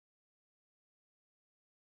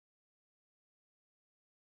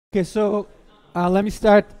Okay, so let me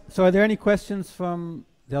start. So, are there any questions from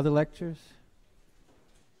the other lectures?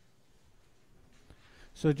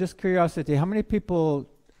 So, just curiosity, how many people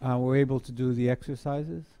were able to do the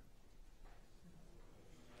exercises?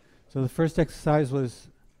 So, the first exercise was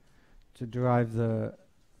to derive the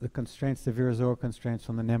constraints, the Virasoro constraints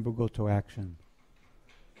from the Nambu-Goto action.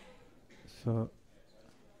 So,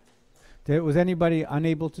 was anybody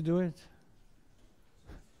unable to do it?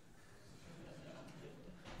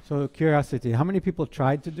 So, curiosity, how many people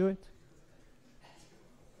tried to do it?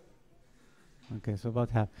 Okay, so about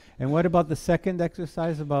half. And what about the second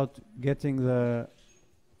exercise about getting the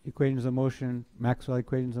equations of motion, Maxwell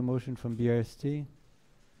equations of motion from BRST?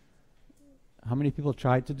 How many people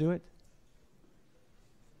tried to do it?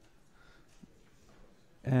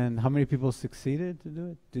 And how many people succeeded to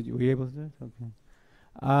do it? Were you able to do it? Okay.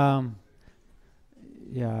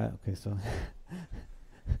 Yeah, okay, so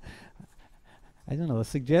I don't know, a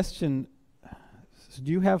suggestion. So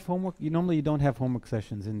do you have homework? Normally you don't have homework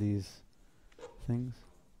sessions in these things.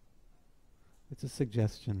 It's a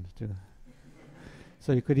suggestion too.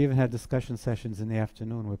 So you could even have discussion sessions in the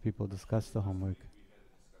afternoon where people discuss the homework.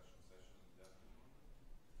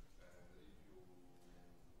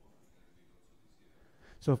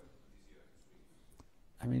 So,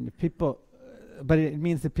 I mean, the people, but it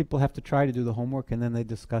means that people have to try to do the homework and then they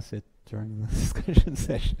discuss it during the discussion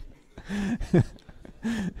session.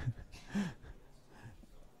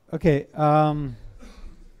 Okay.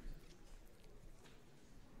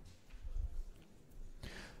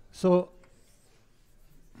 So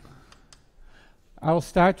I'll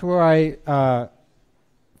start where I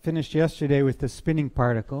finished yesterday with the spinning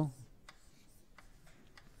particle.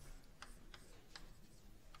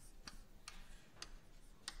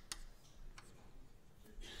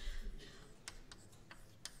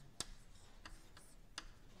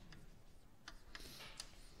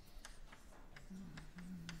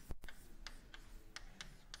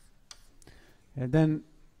 And then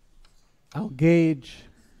I'll gauge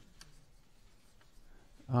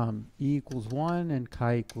E equals 1 and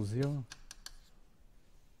chi equals 0.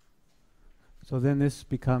 So then this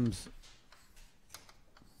becomes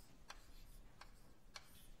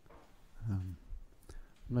I'm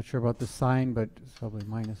not sure about the sign, but it's probably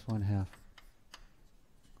minus 1/2.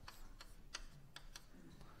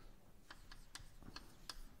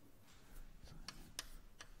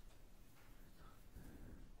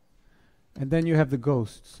 And then you have the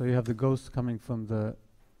ghosts. So you have the ghosts coming from the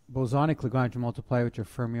bosonic Lagrange multiplier, which are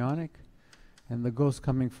fermionic, and the ghosts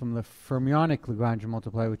coming from the fermionic Lagrange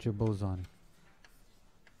multiplier, which are bosonic.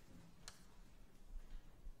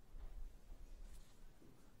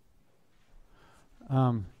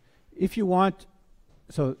 If you want,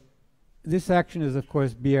 so this action is, of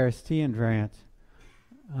course, BRST invariant,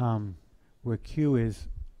 where Q is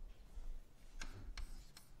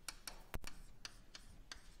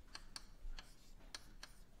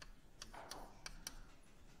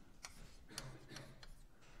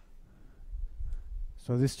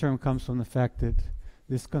so this term comes from the fact that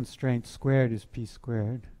this constraint squared is P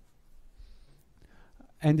squared.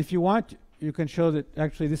 And if you want, you can show that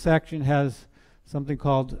actually this action has something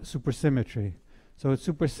called supersymmetry. So it's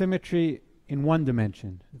supersymmetry in one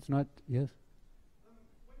dimension. It's not, yes?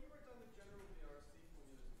 When you wrote down the general BRST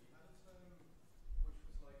formulas, you had a term which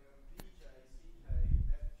was like DJ, CK,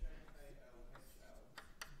 FJ, KL,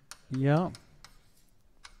 HL. Yeah.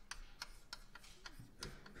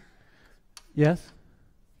 Yes?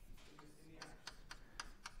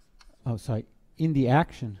 Oh, sorry. In the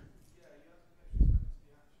action. Yeah, you have to make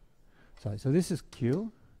the action. Sorry. So this is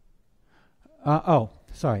Q. Oh,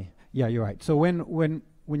 sorry. Yeah, you're right. So when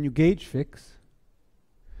you gauge fix,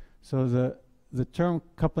 so the term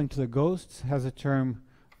coupling to the ghosts has a term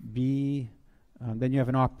B. Then you have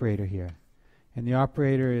an operator here, and the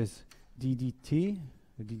operator is ddt,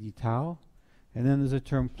 or dd tau, and then there's a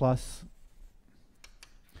term plus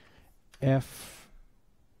f.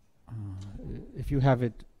 If you have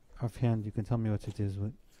it offhand, you can tell me what it is.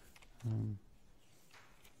 But,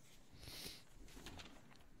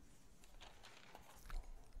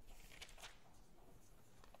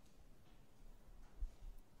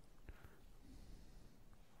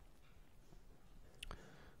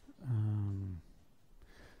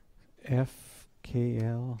 F,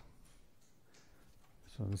 KL,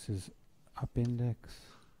 so this is up index,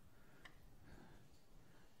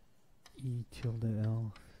 E tilde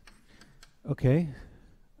L. Okay,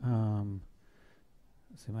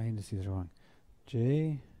 let's see, my indices are wrong.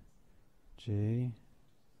 J,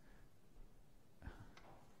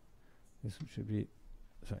 this one should be,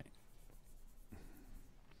 sorry.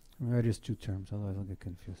 Remember, it is two terms, otherwise I'll get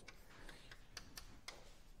confused.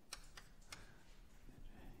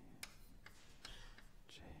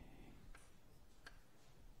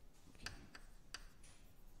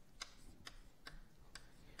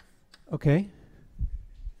 Okay.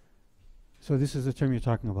 So this is the term you're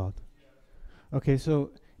talking about. Okay,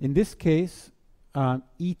 so in this case,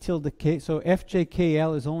 E tilde k, so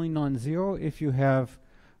fjkl is only non-zero if you have,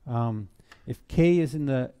 if k is in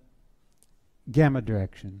the gamma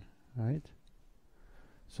direction, right?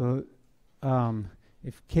 So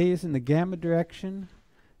if k is in the gamma direction,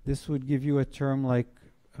 this would give you a term like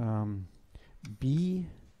b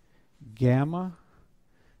gamma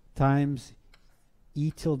times e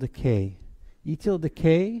tilde k. E tilde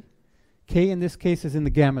k, k in this case is in the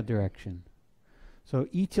gamma direction. So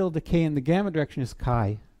e tilde k in the gamma direction is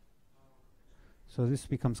chi. So this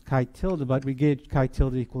becomes chi tilde, but we gauge chi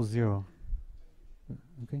tilde equals 0.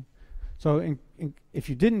 Okay. So if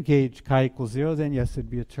you didn't gauge chi equals 0, then yes, it'd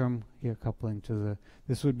be a term here coupling to the,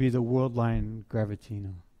 this would be the world line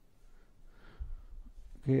gravitino.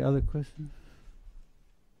 Okay, other questions?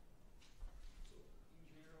 In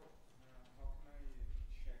general, how can I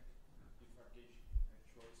check if a gauge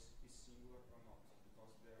choice is singular or not?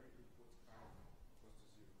 Because there you put kind equals to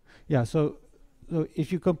 0. Yeah, so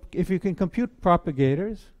if you can compute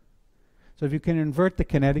propagators, so if you can invert the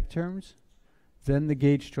kinetic terms, then the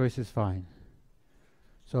gauge choice is fine.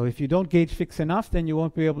 So if you don't gauge fix enough, then you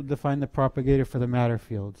won't be able to define the propagator for the matter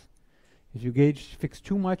fields. If you gauge fix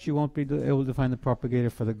too much, you won't be able to define the propagator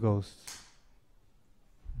for the ghosts.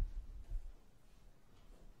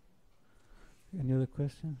 Any other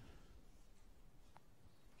questions?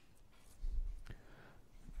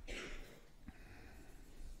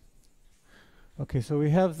 Okay, so we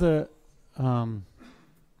have the, so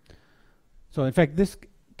in fact this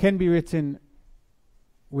can be written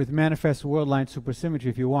with manifest world line supersymmetry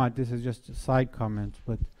if you want. This is just a side comment,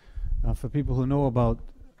 but for people who know about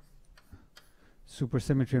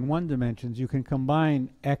supersymmetry in one dimensions, you can combine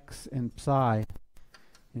x and psi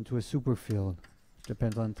into a superfield.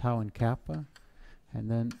 Depends on tau and kappa, and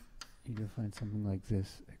then you define something like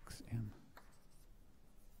this, xm.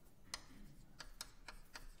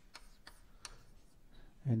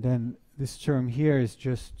 And then this term here is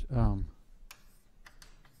just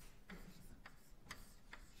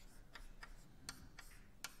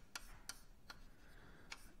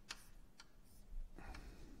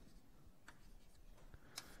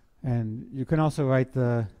and you can also write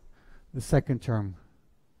the second term.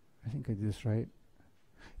 I think I did this right.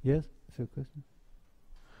 Yes? Is there a question?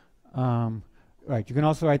 Right, you can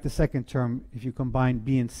also write the second term if you combine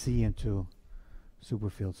B and C into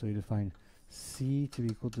superfield. So you define C to be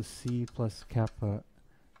equal to C plus kappa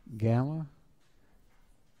gamma,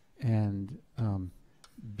 and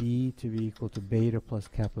B to be equal to beta plus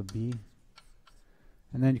kappa B.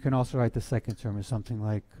 And then you can also write the second term as something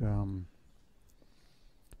like,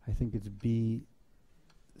 I think it's B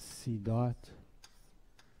C dot.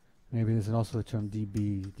 Maybe there's also the term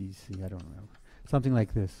dB, dC, I don't remember. Something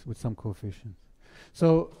like this with some coefficients.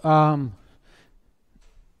 So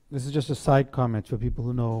this is just a side comment for people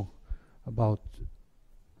who know about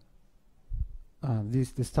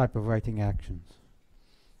this type of writing actions.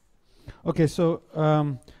 Okay, so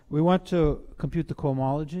we want to compute the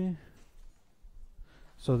cohomology.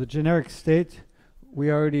 So the generic state,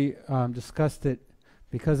 we already discussed it.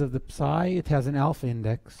 Because of the psi, it has an alpha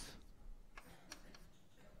index.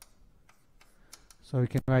 So we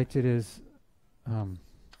can write it as,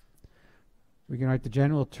 we can write the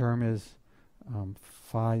general term as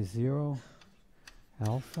phi 0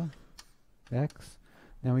 alpha x.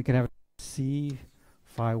 Then we can have C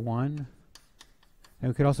phi 1. And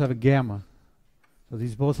we could also have a gamma. So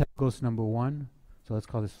these both have ghost number 1. So let's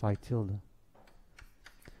call this phi tilde.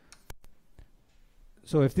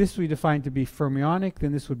 So if this we define to be fermionic,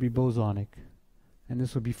 then this would be bosonic. And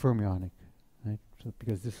this would be fermionic, right? So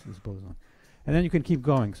because this is boson. And then you can keep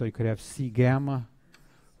going. So you could have C gamma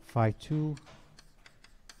phi 2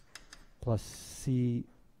 plus C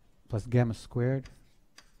plus gamma squared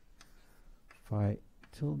phi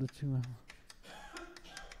tilde 2.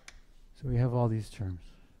 So we have all these terms.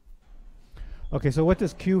 Okay, so what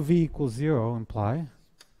does QV equals 0 imply?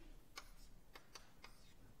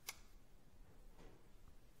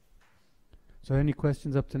 So any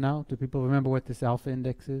questions up to now? Do people remember what this alpha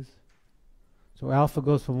index is? So alpha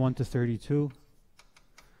goes from 1 to 32.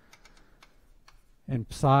 And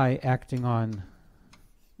psi acting on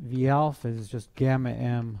V alpha is just gamma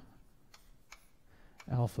m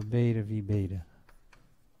alpha beta V beta.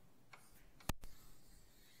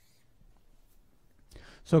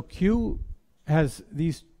 So Q has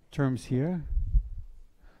these terms here.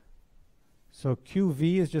 So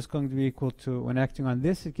QV is just going to be equal to, when acting on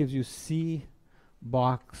this, it gives you C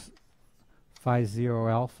box phi 0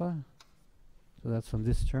 alpha. So that's from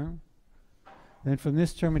this term. Then from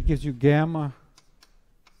this term, it gives you gamma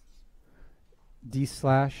d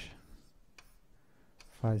slash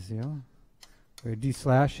phi 0, where d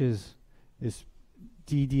slash is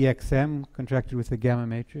d dxm contracted with the gamma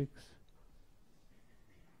matrix.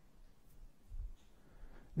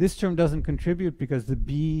 This term doesn't contribute because the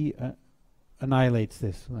b annihilates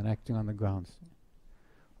this when acting on the grounds.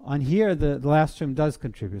 On here, the last term does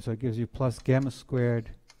contribute, so it gives you plus gamma squared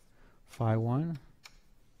phi 1.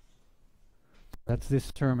 That's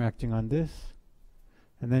this term acting on this.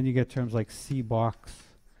 And then you get terms like C box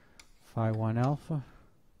phi 1 alpha.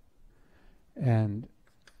 And,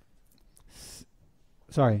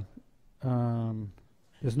 sorry,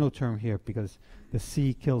 there's no term here because the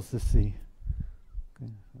C kills the C.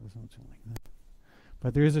 Okay, there's no term like that.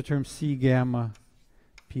 But there is a term C gamma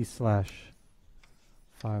P slash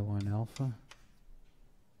phi 1 alpha.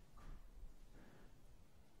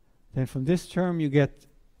 Then from this term you get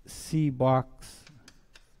C box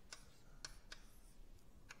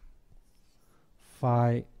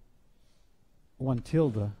phi 1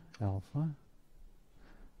 tilde alpha.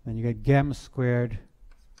 Then you get gamma squared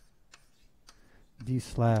d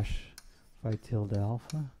slash phi tilde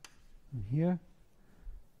alpha in here.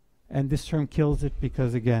 And this term kills it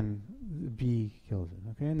because, again, B kills it.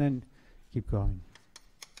 Okay, and then keep going.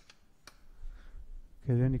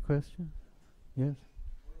 Okay, any questions? Yes?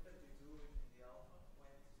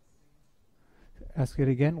 Ask it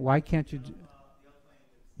again. Why can't you do...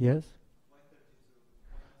 Yes?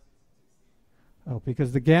 Oh,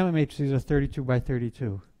 because the gamma matrices are 32 by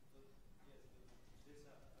 32.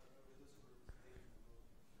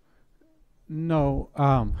 No,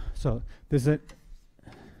 so there's a...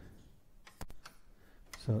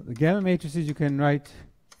 So the gamma matrices you can write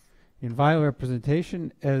in Weyl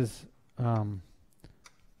representation as... so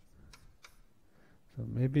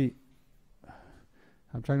maybe...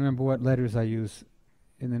 I'm trying to remember what letters I use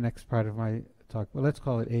in the next part of my talk. Well, let's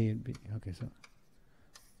call it A and B. Okay,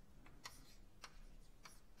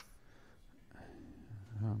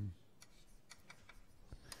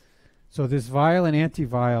 so there's Weyl and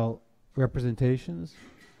anti-Weyl representations,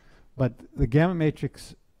 but the gamma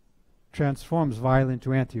matrix transforms Weyl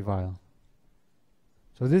into anti-Weyl.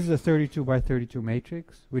 So this is a 32 by 32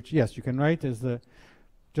 matrix, which, yes, you can write as the...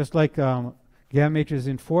 Just like gamma matrices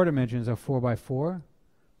in 4 dimensions are 4 by 4.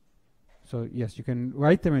 So yes, you can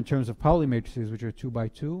write them in terms of Pauli matrices, which are 2 by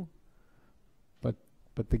 2. But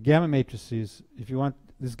the gamma matrices, if you want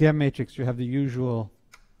this gamma matrix, you have the usual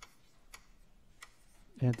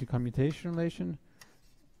anti-commutation relation.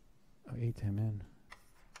 Oh, A to Mn.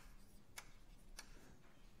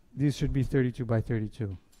 These should be 32 by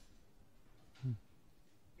 32.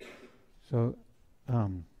 So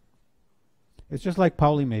it's just like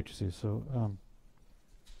Pauli matrices. So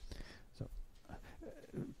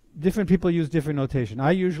different people use different notation.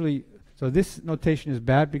 I usually, so this notation is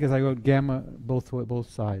bad because I wrote gamma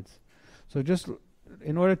both sides. So just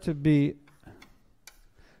in order to be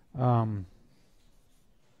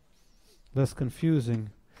less confusing,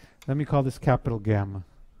 let me call this capital gamma.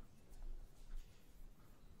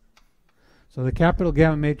 So the capital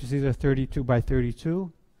gamma matrices are 32 by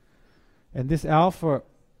 32, and this alpha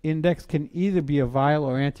index can either be a Weyl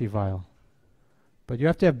or anti-Weyl. But you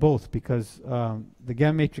have to have both because the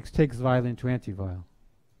gamma matrix takes Weyl into anti-Weyl.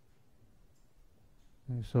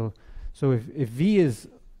 So if V is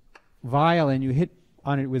Weyl and you hit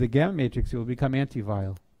on it with a gamma matrix, it will become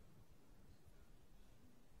anti-Weyl.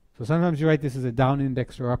 So sometimes you write this as a down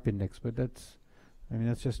index or up index, but that's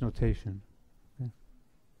just notation. Okay.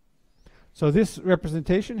 So this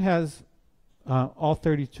representation has all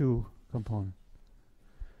 32 components.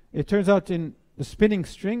 It turns out in the spinning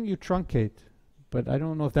string you truncate, but I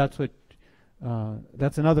don't know if that's what,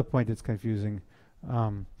 that's another point that's confusing.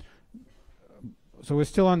 So we're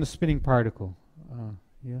still on the spinning particle.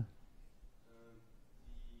 Yeah.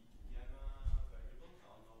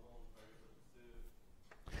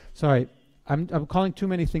 Sorry, I'm calling too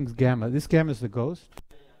many things gamma. This gamma is the ghost.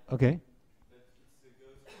 Okay.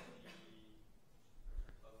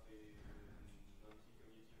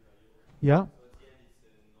 Yeah.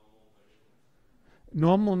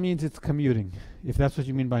 Normal means it's commuting, if that's what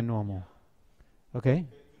you mean by normal. Okay.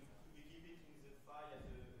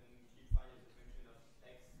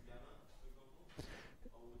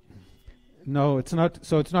 No, it's not.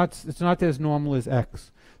 So it's not as normal as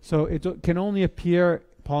x. So it can only appear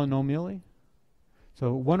polynomially.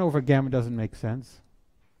 So 1 over gamma doesn't make sense.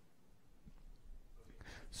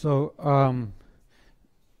 So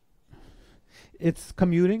it's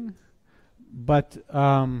commuting, but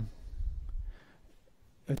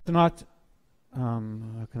it's not,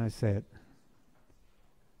 how can I say it?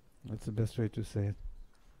 That's the best way to say it.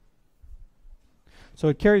 So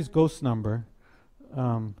it carries ghost number,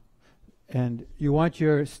 And you want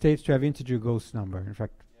your states to have integer ghost number. In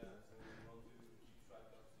fact,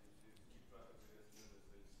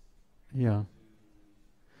 yeah.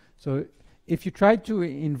 So if you tried to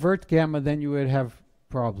invert gamma, then you would have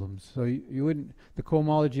problems. So you wouldn't, the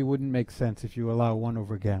cohomology wouldn't make sense if you allow 1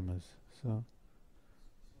 over gammas. So,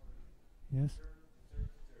 yes?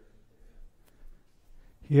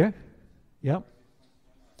 Here? Yep.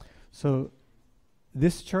 So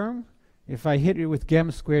this term, if I hit it with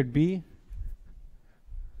gamma squared b,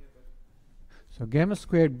 so gamma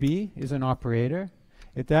squared b is an operator.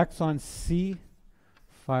 It acts on c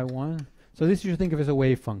phi 1. So this you should think of as a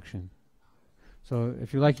wave function. So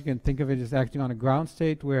if you like, you can think of it as acting on a ground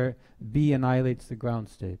state where b annihilates the ground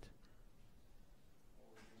state.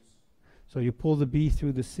 So you pull the b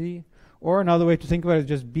through the c. Or another way to think about it is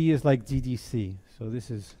just b is like ddc. So this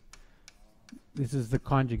is the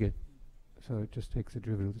conjugate. So it just takes the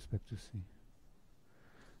derivative with respect to c.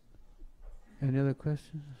 Any other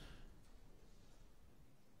questions?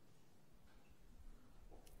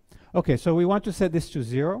 Okay, so we want to set this to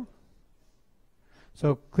 0.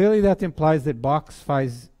 So clearly that implies that box phi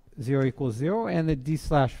 0 equals 0 and that d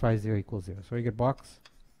slash phi 0 equals 0. So we get box.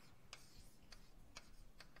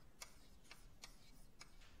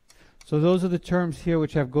 So those are the terms here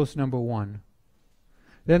which have ghost number 1.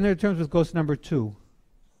 Then there are terms with ghost number 2.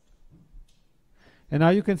 And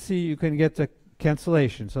now you can see you can get the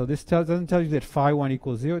cancellation. So this doesn't tell you that phi 1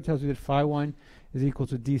 equals 0. It tells you that phi 1 is equal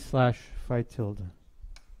to d slash phi tilde.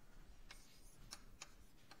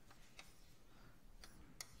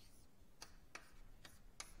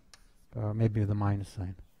 Maybe with a minus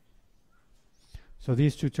sign. So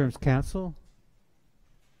these two terms cancel.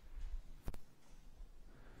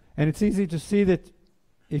 And it's easy to see that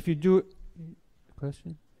if you do...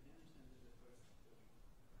 Question?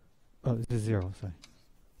 Oh, this is 0,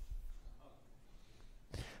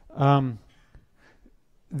 sorry.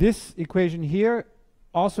 This equation here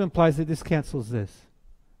also implies that this cancels this.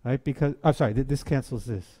 Right? Because, I'm sorry, that this cancels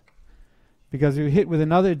this. Because you hit with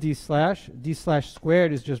another d slash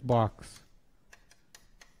squared is just box.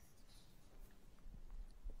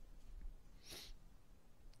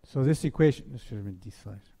 So this equation, this should have been d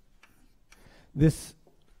slash. This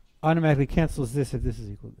automatically cancels this if this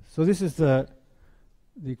is equal to this. So this is the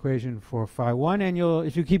equation for phi 1, and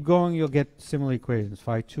if you keep going, you'll get similar equations.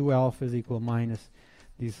 Phi 2 alpha is equal minus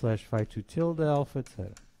d slash phi 2 tilde alpha,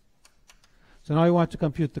 etc. So now we want to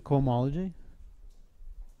compute the cohomology.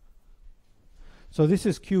 So this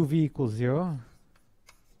is QV equals 0.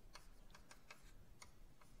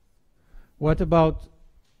 What about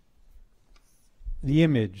the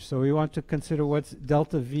image? So we want to consider what's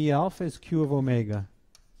delta V alpha is Q of omega.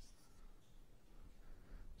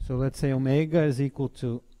 So let's say omega is equal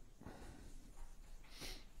to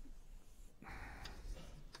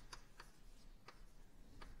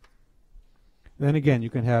then again you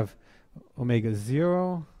can have omega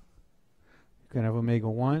 0, you can have omega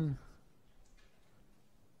 1.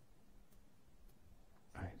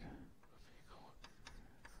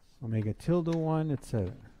 Omega tilde 1,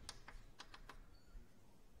 etc.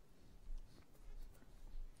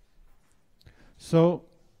 So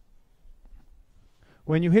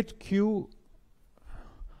when you hit Q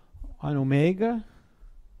on omega,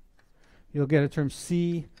 you'll get a term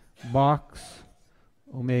C box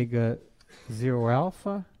omega 0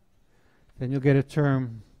 alpha. Then you'll get a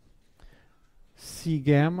term C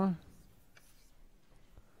gamma.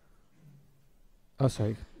 Oh,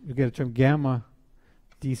 sorry. You get a term gamma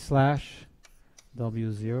d slash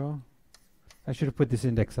W0. I should have put this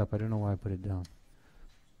index up. I don't know why I put it down.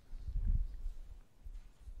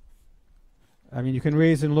 I mean, you can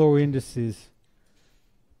raise and lower indices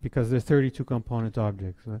because they're 32 component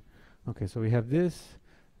objects. Right? Okay, so we have this.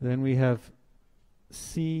 Then we have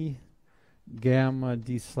C gamma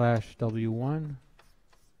d slash W1.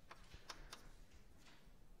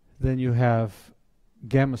 Then you have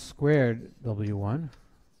gamma squared W1.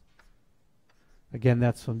 Again,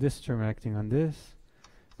 that's from this term acting on this.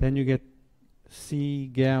 Then you get C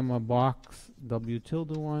gamma box W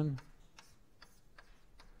tilde 1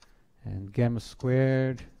 and gamma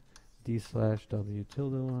squared D slash W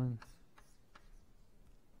tilde 1.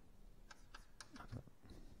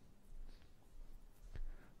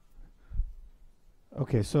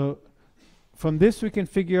 Okay, so from this we can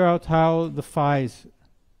figure out how the phis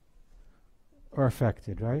are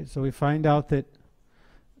affected, right? So we find out that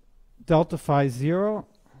delta phi 0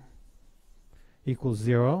 equals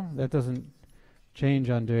 0. That doesn't change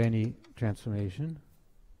under any transformation.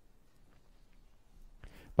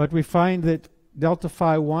 But we find that delta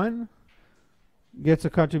phi 1 gets a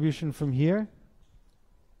contribution from here.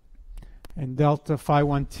 And delta phi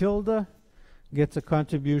 1 tilde gets a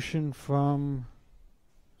contribution from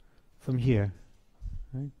here.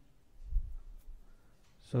 Right?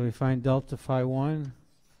 So we find delta phi 1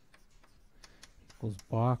 equals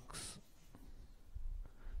box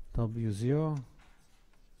W0.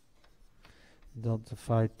 Delta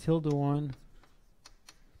phi tilde 1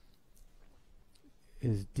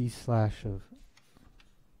 is d slash of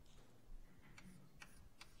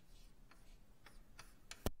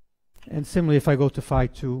and similarly if I go to phi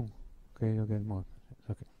 2, okay, you'll get more.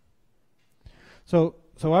 Okay. So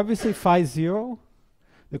obviously phi 0,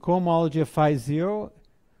 the cohomology of phi 0,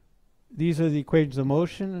 these are the equations of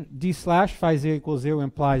motion. D slash phi 0 equals 0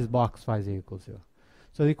 implies box phi 0 equals 0.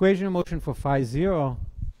 So the equation of motion for phi 0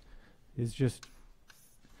 is just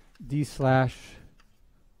d slash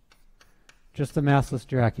just the massless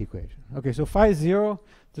Dirac equation. Okay, so phi 0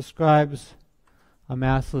 describes a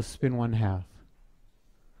massless spin 1/2.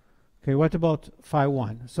 Okay, what about phi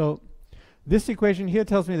 1? So this equation here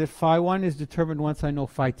tells me that phi 1 is determined once I know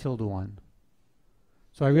phi tilde 1.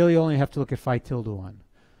 So I really only have to look at phi tilde 1.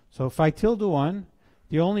 So phi tilde 1,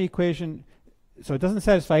 the only equation, so it doesn't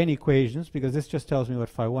satisfy any equations because this just tells me what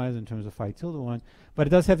phi 1 is in terms of phi tilde 1, but it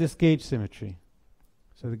does have this gauge symmetry.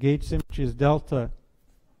 So the gauge symmetry is delta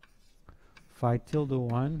phi tilde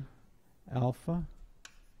 1 alpha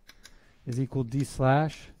is equal d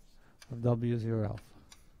slash of W0 alpha.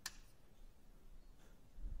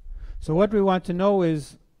 So what we want to know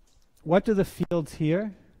is what are the fields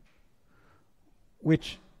here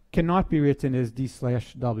which cannot be written as d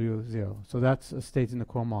slash W0. So that's a state in the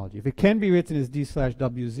cohomology. If it can be written as d slash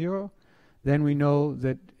W0, then we know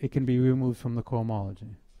that it can be removed from the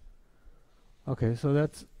cohomology. Okay, so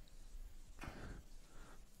that's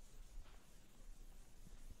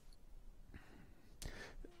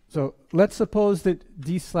so let's suppose that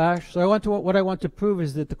d slash, so what I want to prove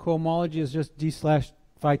is that the cohomology is just d slash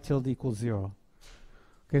phi tilde equals 0.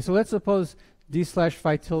 Okay, so let's suppose d slash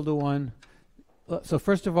phi tilde 1. So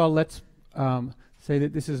first of all, let's say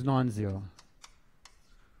that this is non-zero.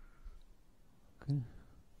 Okay.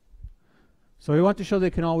 So we want to show that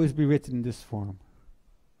it can always be written in this form.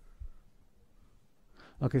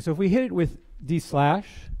 Okay, so if we hit it with d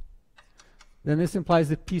slash, then this implies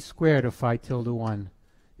that p squared of phi tilde 1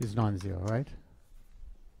 is non-zero, right?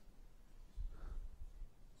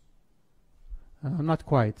 Not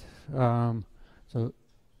quite. So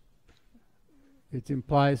it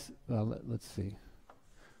implies, well, let's see.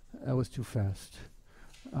 That was too fast.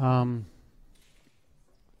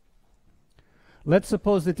 Let's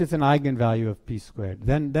suppose that it's an eigenvalue of p squared.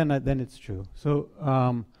 Then it's true. So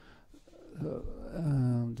I'm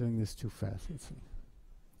doing this too fast. Let's see.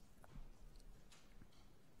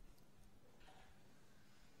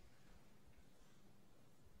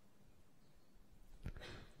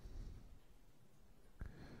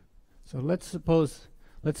 So let's suppose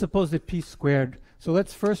that p squared, so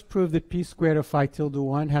let's first prove that p squared of phi tilde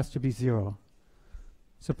 1 has to be 0.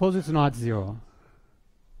 Suppose it's not 0.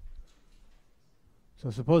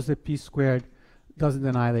 So suppose that p squared doesn't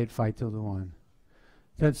annihilate phi tilde 1.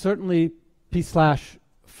 Then certainly p slash,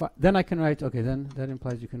 then I can write, okay, then that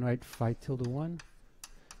implies you can write phi tilde 1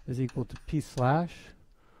 is equal to p slash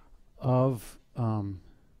of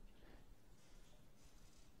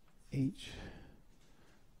h.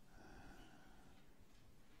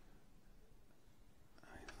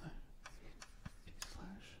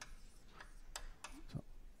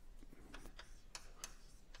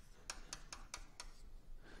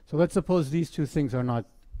 So let's suppose these two things are not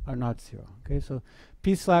 0. Okay, so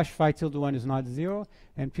p slash phi tilde 1 is not 0,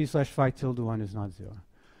 and p slash phi tilde 1 is not 0.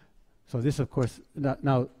 So this, of course,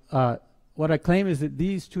 now what I claim is that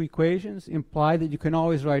these two equations imply that you can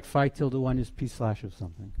always write phi tilde 1 as p slash of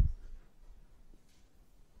something.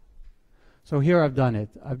 So here I've done it.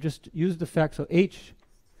 I've just used the fact, so h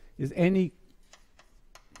is any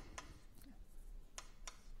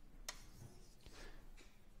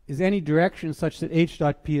direction such that h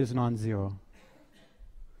dot p is non-zero.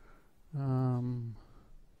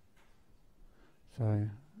 Sorry.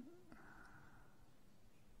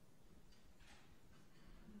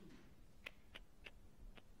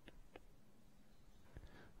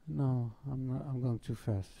 No, I'm going too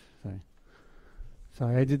fast.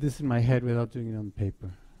 Sorry, I did this in my head without doing it on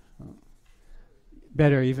paper.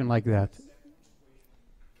 Better even like that.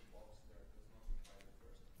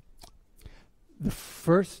 The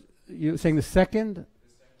first, you're saying the second?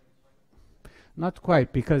 Not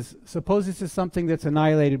quite, because suppose this is something that's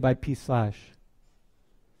annihilated by p slash.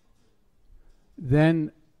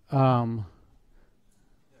 Then,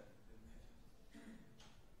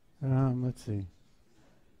 let's see.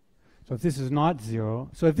 So if this is not 0,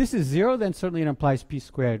 so if this is 0, then certainly it implies p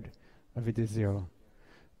squared of it is 0.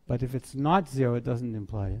 But if it's not 0, it doesn't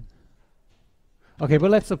imply it. Okay,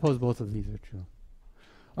 but let's suppose both of these are true.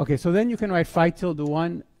 Okay, so then you can write phi tilde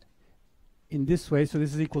 1 in this way. So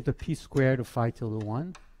this is equal to p squared of phi tilde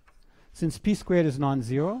 1. Since p squared is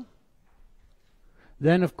non-zero,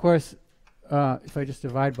 then of course, if I just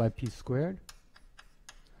divide by p squared,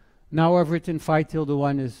 now I've written phi tilde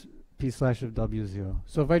 1 is p slash of w0.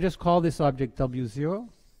 So if I just call this object w0,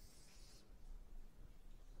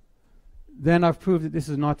 then I've proved that this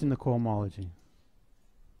is not in the cohomology.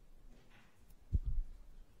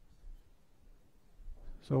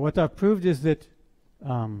 So what I've proved is that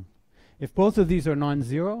if both of these are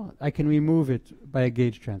non-zero, I can remove it by a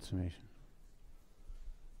gauge transformation.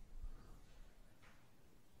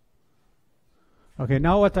 Okay,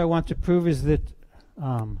 now what I want to prove is that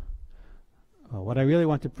what I really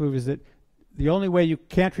want to prove is that the only way you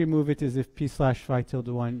can't remove it is if p slash phi tilde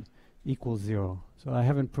 1 equals 0. So I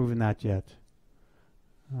haven't proven that yet.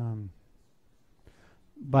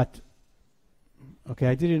 But, okay,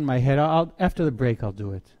 I did it in my head. After the break, I'll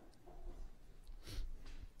do it.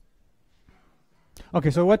 Okay,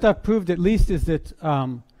 so what I've proved at least is that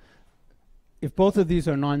if both of these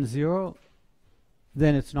are non-zero,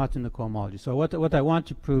 then it's not in the cohomology. So what I want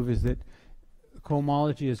to prove is that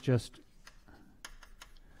cohomology is just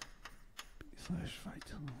slash phi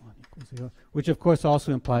tilde 1 equals 0, which of course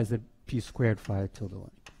also implies that p squared phi tilde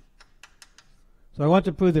 1. So I want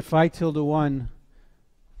to prove that phi tilde 1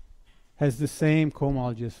 has the same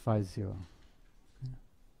cohomology as phi 0. Okay.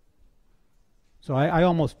 So I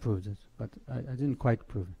almost proved it, but I didn't quite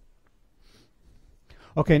prove it.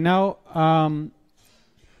 Okay, now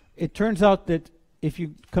it turns out that if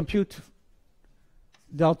you compute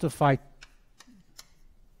delta phi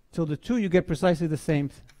tilde 2, you get precisely the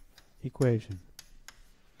same equation.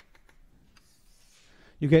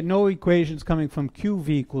 You get no equations coming from qv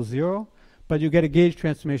equals 0, but you get a gauge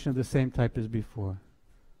transformation of the same type as before.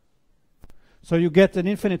 So you get an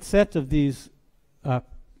infinite set of these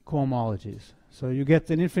cohomologies. So you get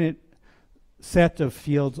an infinite set of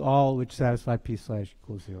fields, all which satisfy p slash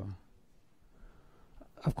equals 0.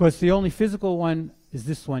 Of course, the only physical one is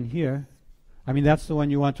this one here. I mean, that's the one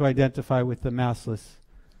you want to identify with the massless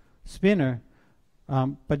spinner.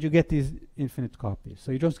 But you get these infinite copies.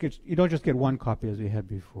 So you don't just get one copy as we had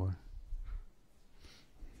before.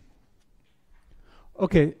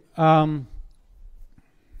 Okay.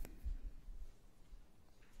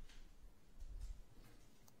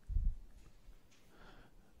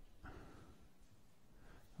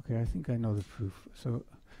 Okay, I think I know the proof. So,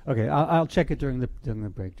 okay, I'll check it during the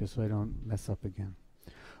break, just so I don't mess up again.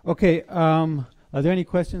 Okay, are there any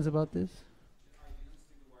questions about this?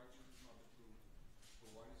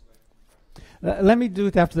 Let me do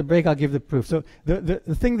it after the break. I'll give the proof. So the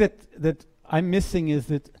thing that I'm missing is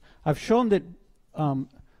that I've shown that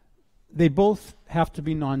they both have to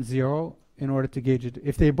be non-zero in order to gauge it.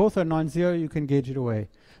 If they both are non-zero, you can gauge it away.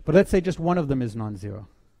 But let's say just one of them is non-zero.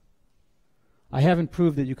 I haven't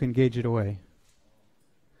proved that you can gauge it away.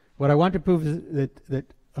 What I want to prove is that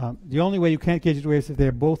the only way you can't gauge it away is if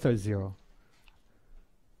they both are 0.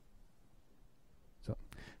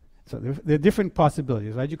 So there are different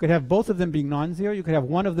possibilities, right? You could have both of them being non-zero. You could have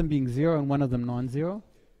one of them being 0 and one of them non-zero.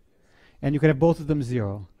 And you could have both of them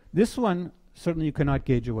 0. This one, certainly you cannot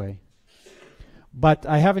gauge away. But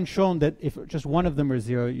I haven't shown that if just one of them are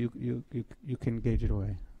 0, you can gauge it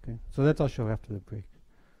away. Okay, so that I'll show after the break.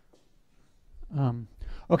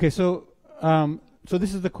 Okay, so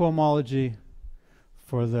this is the cohomology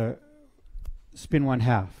for the spin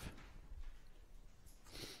 1/2.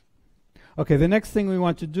 Okay, the next thing we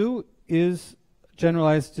want to do is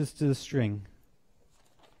generalize just to the string.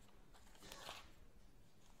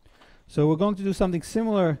 So we're going to do something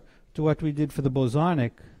similar to what we did for the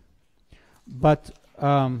bosonic, but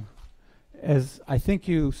as I think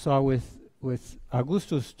you saw with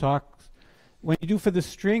Augusto's talk, when you do for the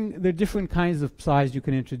string, there are different kinds of psis you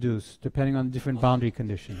can introduce depending on different boundary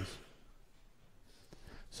conditions.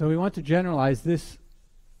 So we want to generalize this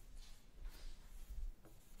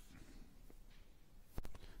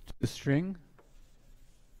to the string.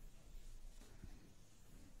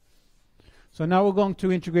 So now we're going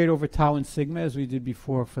to integrate over tau and sigma as we did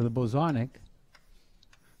before for the bosonic.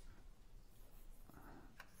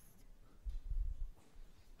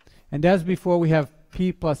 And as before, we have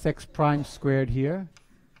p plus x prime squared here.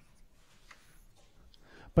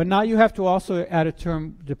 But now you have to also add a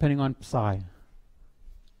term depending on psi.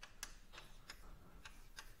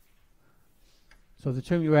 So the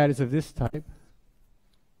term you add is of this type.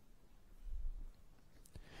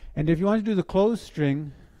 And if you want to do the closed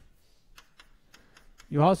string,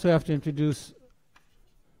 you also have to introduce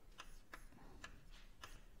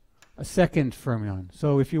a second fermion.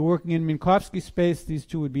 So if you're working in Minkowski space, these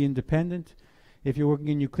two would be independent. If you're working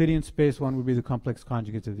in Euclidean space, one would be the complex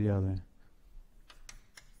conjugate of the other.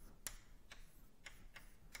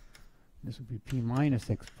 This would be p minus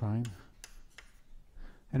x prime.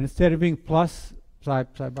 And instead of being plus psi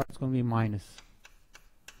bar, it's going to be minus.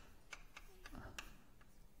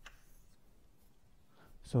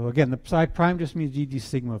 So again, the psi prime just means dd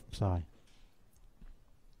sigma of psi.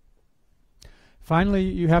 Finally,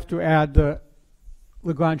 you have to add the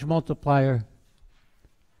Lagrange multiplier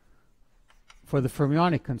for the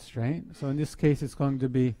fermionic constraint. So in this case, it's going to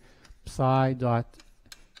be psi dot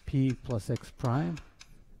p plus x prime.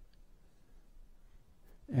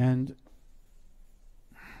 And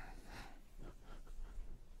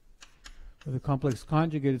for the complex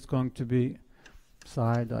conjugate, it's going to be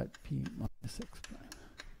psi dot p minus x prime.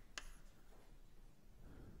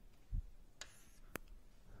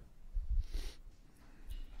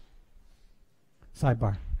 Psi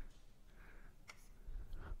bar.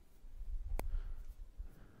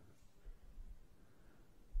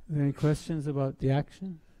 Are there any questions about the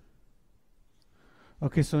action?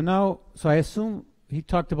 Okay, so now, so I assume he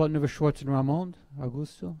talked about Neveu-Schwarz and Ramond,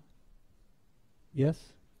 Augusto?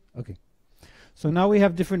 Yes? Okay. So now we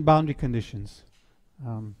have different boundary conditions.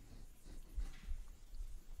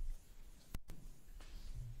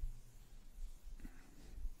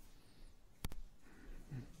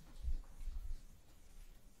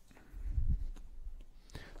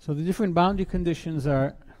 So the different boundary conditions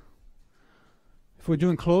are, if we're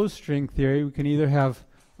doing closed string theory, we can either have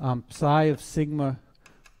psi of sigma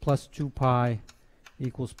plus 2 pi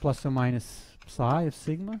equals plus or minus psi of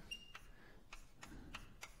sigma.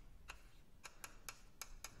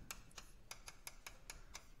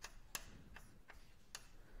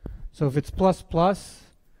 So if it's plus plus,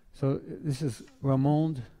 so this is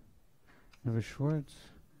Ramond, Neveu-Schwarz,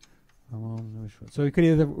 Ramond, Neveu-Schwarz. So you could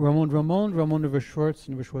either Ramond, Neveu-Schwarz,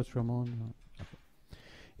 Neveu-Schwarz, Ramond. Okay.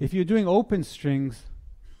 If you're doing open strings,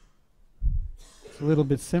 it's a little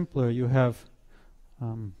bit simpler. You have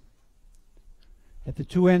at the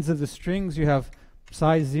two ends of the strings, you have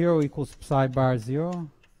psi 0 equals psi bar 0.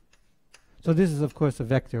 So this is, of course, a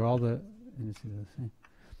vector. All the indices are the same.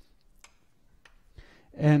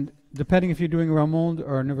 And depending if you're doing Ramond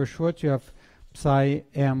or Neveu-Schwarz, you have psi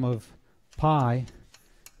m of pi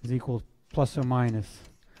is equal plus or minus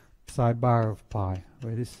psi bar of pi.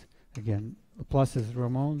 Where this, again, the plus is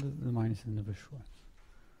Ramond, the minus is Neveu-Schwarz.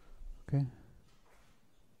 Okay?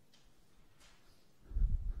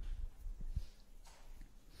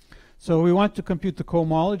 So we want to compute the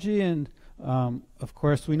cohomology, and of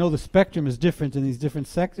course we know the spectrum is different in these different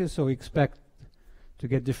sectors, so we expect to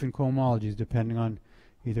get different cohomologies depending on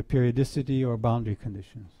either periodicity or boundary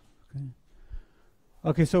conditions. Okay?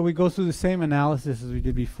 Okay, so we go through the same analysis as we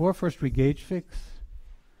did before. First we gauge fix.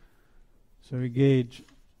 So we gauge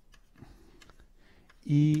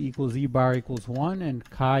E equals E bar equals 1 and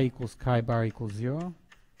chi equals chi bar equals 0.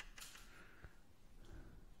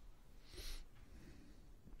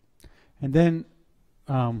 And then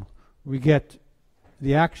we get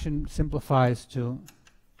the action simplifies to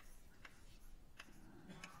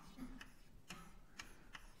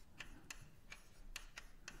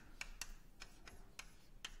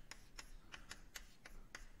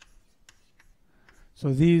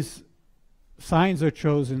so these signs are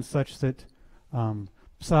chosen such that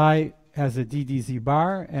psi has a ddz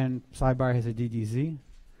bar and psi bar has a ddz.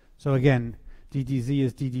 So again, ddz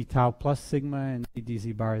is dd tau plus sigma and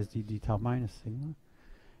ddz bar is dd tau minus sigma.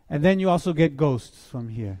 And then you also get ghosts from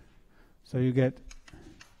here. So you get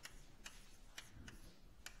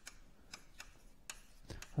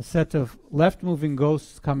a set of left moving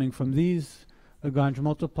ghosts coming from these Lagrange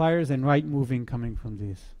multipliers and right moving coming from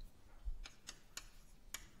these.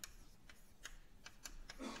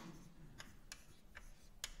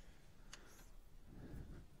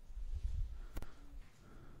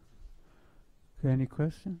 Okay, any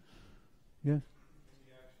questions? Yes?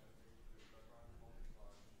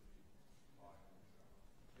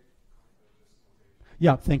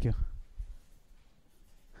 Yeah, thank you.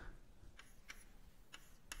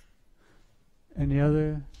 Any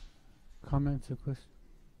other comments or questions?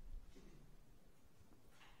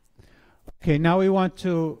 Okay, now we want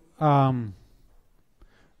to,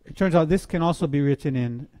 it turns out this can also be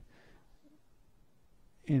written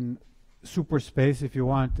in superspace. If you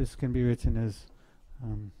want, this can be written as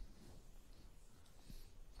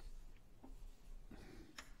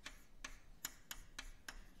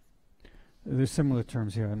there's similar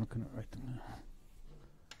terms here. I'm not going to write them now.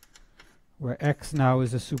 Where X now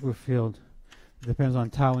is a superfield It depends on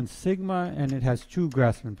tau and sigma, and it has two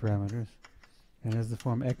Grassmann parameters. And it has the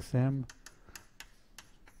form xm.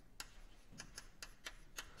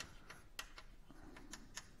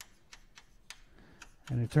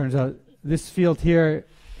 And it turns out this field here,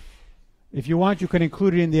 if you want, you can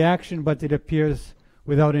include it in the action, but it appears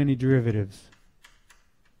without any derivatives.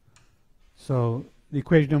 So the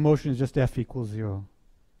equation of motion is just F equals 0.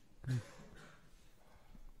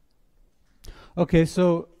 Okay,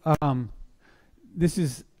 so this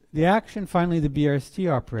is the action, finally the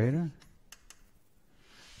BRST operator.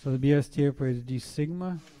 So the BRST operator is d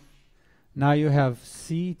sigma. Now you have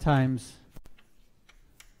C times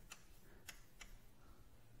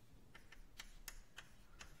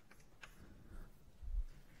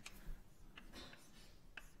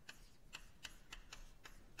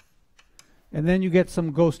and then you get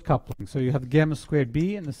some ghost coupling. So you have gamma squared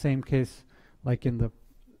B in the same case like in the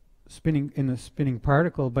spinning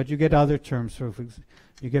particle, but you get other terms. So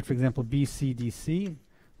you get, for example, BCDC,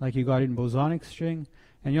 like you got in bosonic string,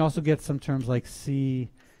 and you also get some terms like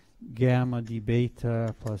C gamma d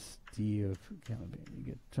beta plus d of gamma beta. You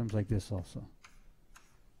get terms like this also,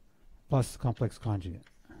 plus complex conjugate.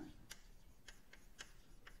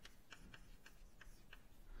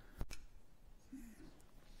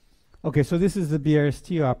 Okay, so this is the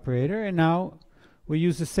BRST operator, and now we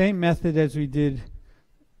use the same method as we did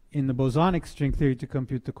in the bosonic string theory to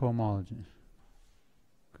compute the cohomology.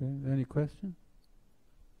 Okay, any question?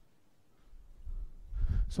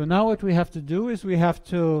 So now what we have to do is we have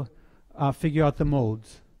to figure out the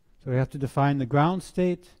modes. So we have to define the ground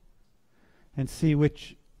state and see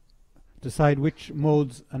decide which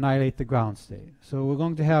modes annihilate the ground state. So we're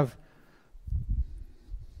going to have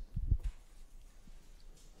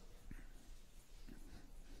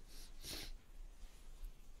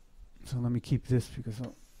so let me keep this because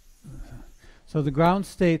so the ground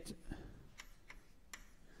state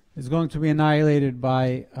is going to be annihilated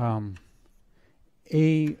by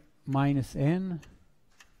A minus n,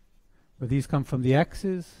 where these come from the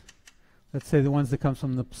x's. Let's say the ones that come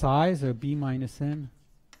from the psi's are B minus n.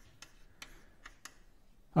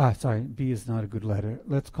 Sorry, B is not a good letter.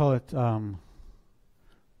 Let's call it, I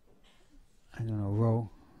don't know, rho,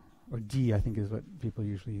 or D, I think is what people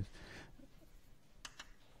usually use.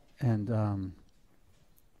 And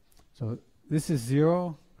so this is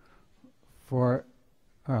 0 for,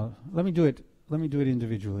 let me do it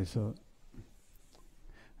individually. So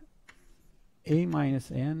A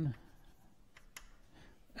minus n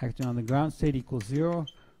acting on the ground state equals 0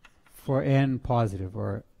 for n positive,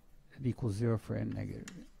 or it equals 0 for n negative.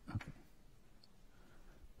 Okay.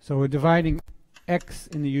 So we're dividing x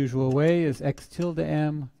in the usual way as x tilde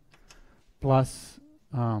m plus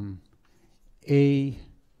A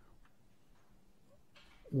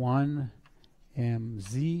 1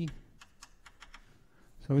 mz.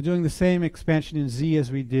 So we're doing the same expansion in z as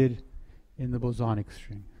we did in the bosonic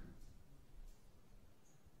string.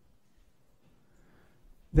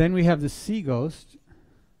 Then we have the C ghost,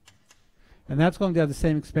 and that's going to have the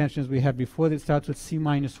same expansion as we had before. That starts with C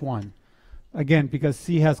minus 1. Again, because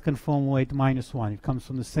C has conformal weight -1. It comes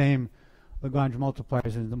from the same Lagrange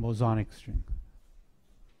multipliers as the bosonic string.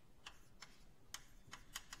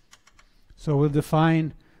 So we'll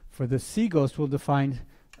define, for the C ghost, we'll define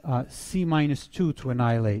C minus 2 to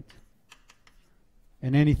annihilate,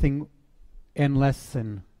 and anything n less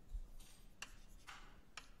than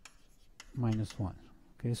 -1.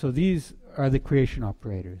 Okay, so these are the creation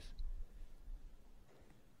operators.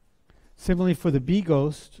 Similarly, for the B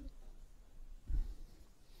ghost,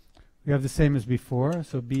 we have the same as before.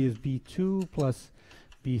 So B is B2 plus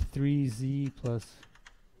B3Z plus,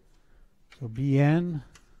 so Bn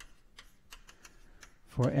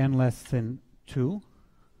for n less than 2.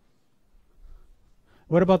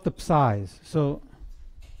 What about the psi's? So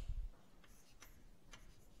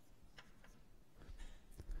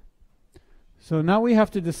now we have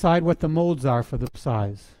to decide what the modes are for the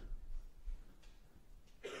psi's.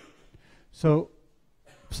 So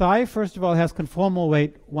psi, first of all, has conformal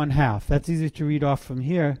weight 1/2. That's easy to read off from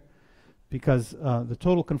here because the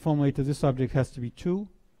total conformal weight of this object has to be 2.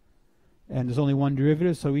 And there's only one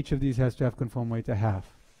derivative, so each of these has to have conformal weight 1/2.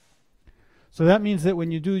 So that means that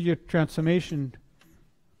when you do your transformation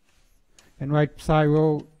and write psi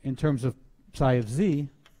rho in terms of psi of z,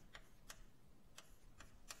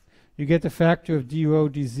 you get the factor of d rho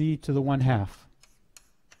dz to the 1/2.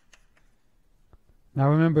 Now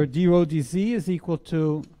remember, d rho dz is equal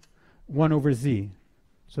to 1 over z.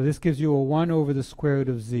 So this gives you a 1 over the square root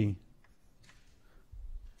of z.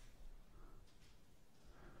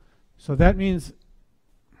 So that means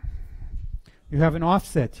you have an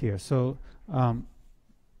offset here. So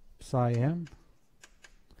psi m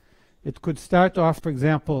it could start off, for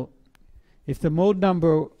example, if the mode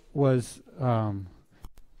number was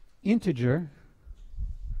integer,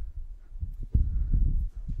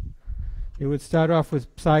 it would start off with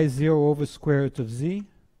psi 0 over square root of z.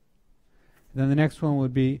 Then the next one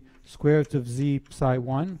would be square root of z psi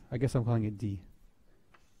 1. I guess I'm calling it d.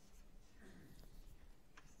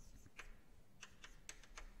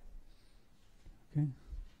 Okay.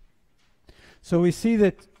 So we see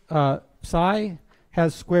that psi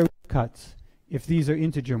has square root cuts if these are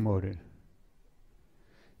integer moded.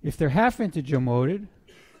 If they're half integer moded,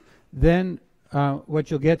 then what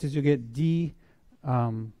you'll get is you get d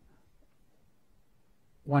 1/2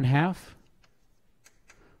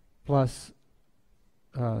 plus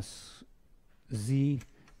z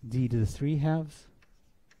d to the 3/2,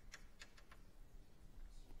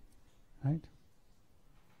 right?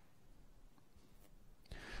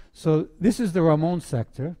 So this is the Ramon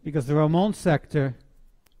sector, because the Ramon sector,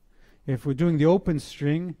 if we're doing the open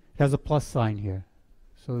string, has a plus sign here.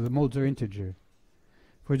 So the modes are integer.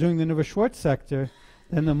 If we're doing the Navier-Schwarz sector,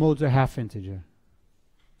 then the modes are half integer.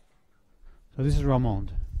 So this is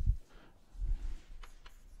Ramon.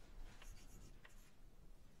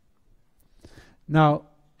 Now,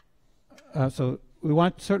 so we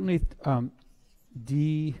want certainly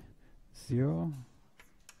D0.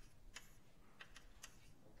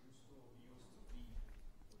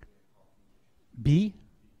 B?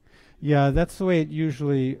 Yeah, that's the way it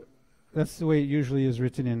usually is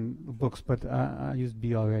written in the books, but I used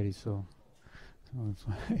B already, so that's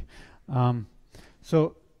why.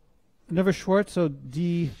 So Navier-Schwarz, so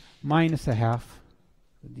D minus 1/2,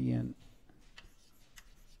 dn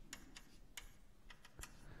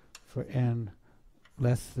for n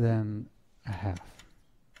less than 1/2.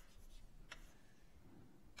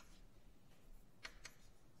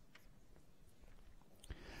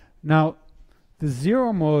 Now, the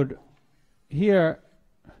zero mode here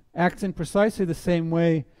acts in precisely the same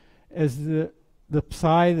way as the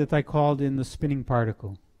psi that I called in the spinning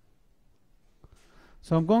particle.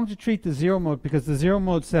 So I'm going to treat the zero mode because the zero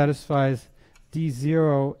mode satisfies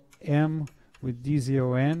d0m with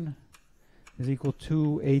d0n is equal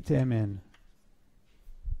to a to mn.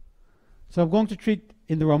 So I'm going to treat,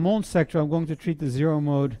 in the Ramon sector, I'm going to treat the zero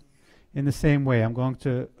mode in the same way. I'm going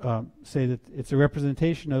to say that it's a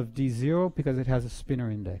representation of d0 because it has a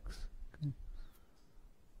spinor index.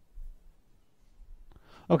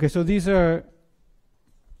 Okay, so these are,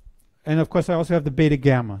 and of course I also have the beta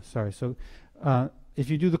gamma, sorry. So if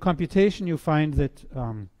you do the computation, you find that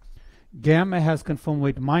gamma has conformal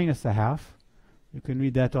weight minus 1/2. You can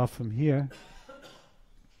read that off from here,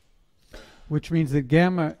 which means that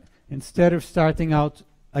gamma, instead of starting out,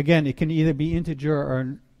 again, it can either be integer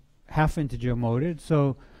or half integer moded.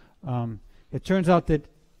 So it turns out that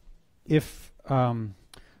if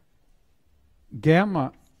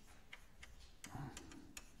gamma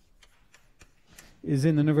is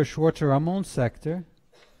in the Navier-Schwarz or Ramon sector,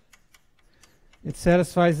 it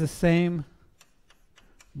satisfies the same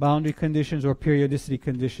boundary conditions or periodicity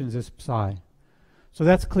conditions as psi. So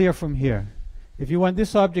that's clear from here. If you want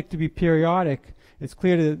this object to be periodic, it's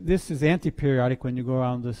clear that this is anti-periodic when you go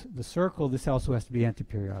around the circle. This also has to be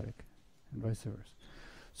anti-periodic, and vice versa.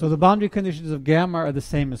 So the boundary conditions of gamma are the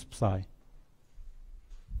same as psi.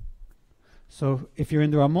 So if you're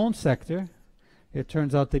in the Ramon sector, it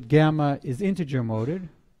turns out that gamma is integer moded.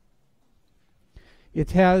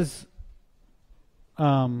 It has,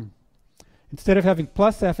 instead of having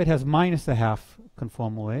plus f, it has minus 1/2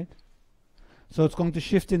 conformal weight. So it's going to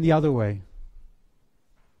shift in the other way.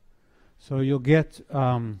 So you'll get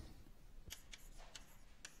gamma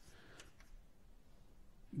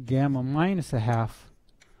minus 1/2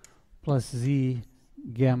 plus z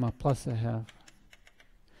gamma plus 1/2.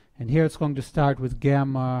 And here it's going to start with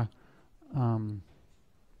gamma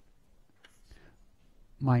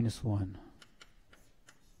minus 1.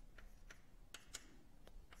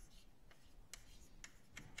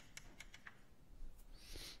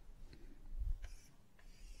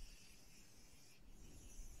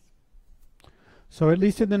 So at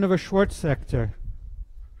least in the Navier-Schwarz sector,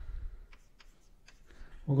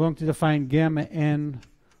 we're going to define gamma n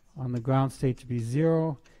on the ground state to be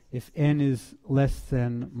 0 if n is less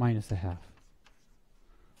than minus 1/2.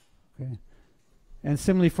 Okay. And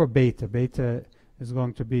similarly for beta. Beta is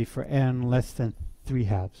going to be for n less than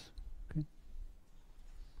 3/2. Okay.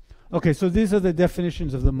 Okay, so these are the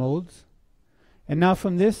definitions of the modes. And now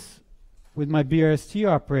from this, with my BRST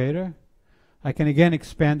operator, I can again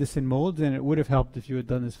expand this in modes, and it would have helped if you had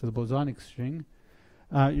done this for the bosonic string.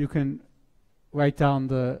 You can write down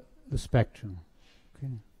the spectrum.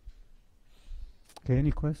 Okay. Okay,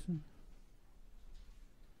 any questions?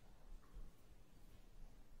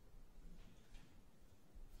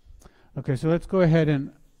 Okay, so let's go ahead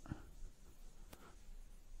and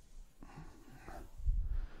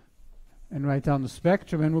write down the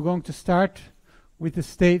spectrum, and we're going to start with the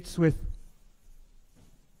states with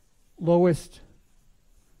lowest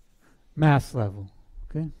mass level.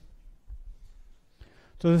 Okay?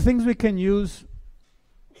 So the things we can use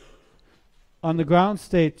on the ground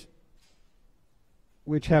state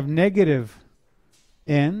which have negative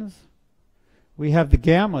n's, we have the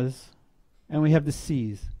gammas and we have the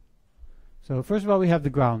c's. So first of all, we have the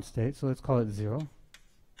ground state, so let's call it 0.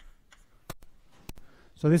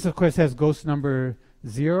 So this, of course, has ghost number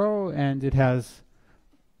 0, and it has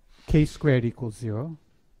k squared equals 0.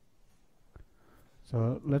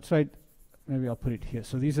 So let's write, maybe I'll put it here.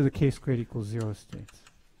 So these are the k squared equals 0 states.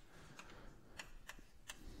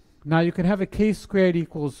 Now you can have a k squared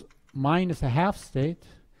equals minus a half state,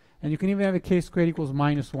 and you can even have a k squared equals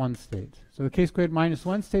minus 1 state. So the k squared minus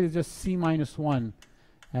 1 state is just c minus 1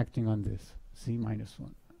 acting on this, c minus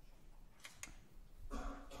 1.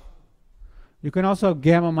 You can also have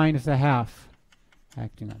gamma minus a half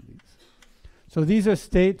acting on these. So these are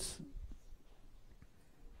states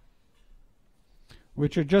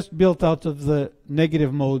which are just built out of the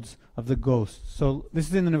negative modes of the ghost. So this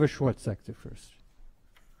is in the Navier-Schwarz sector first.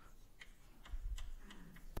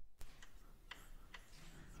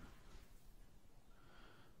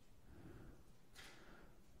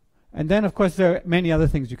 And then, of course, there are many other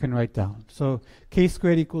things you can write down. So k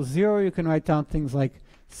squared equals 0, you can write down things like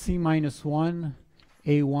c minus 1,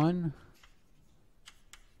 a1.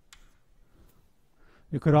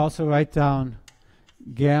 You could also write down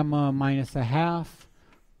gamma minus a half,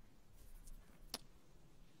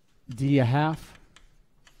 d a half.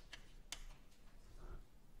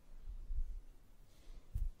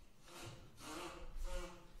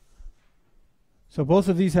 So both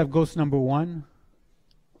of these have ghost number 1.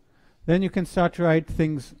 Then you can start to write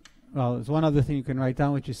things, well, there's one other thing you can write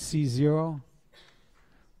down, which is C0.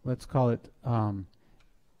 Let's call it C01.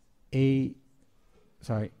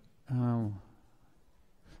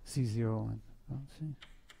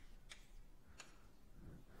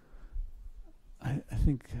 I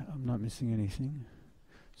think I'm not missing anything.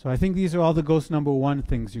 So I think these are all the ghost number 1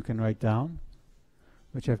 things you can write down,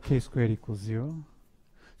 which have k squared equals 0.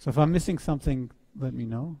 So if I'm missing something, let me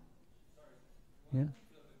know. Yeah.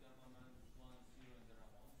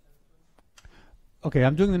 Okay,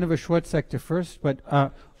 I'm doing the Navier-Schwarz sector first, but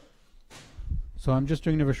so I'm just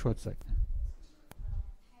doing Navier-Schwarz sector.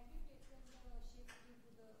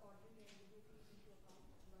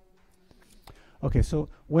 Okay, so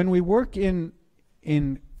when we work in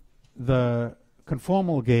the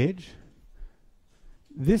conformal gauge,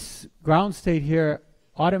 this ground state here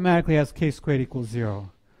automatically has k squared equals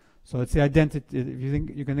 0. So it's the identity. If you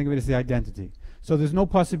think, you can think of it as the identity. So there's no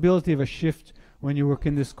possibility of a shift when you work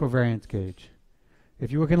in this covariant gauge.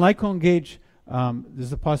 If you work in light-cone gauge,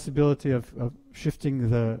 there's a possibility of shifting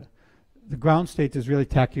the ground state is really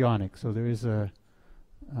tachyonic. So there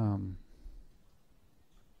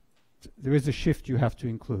is a shift you have to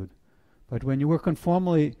include. But when you work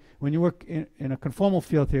conformally, when you work in a conformal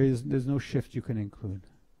field theory, there's no shift you can include.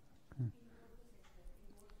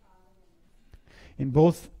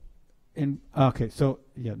 Okay, so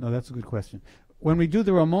yeah, no, that's a good question. When we do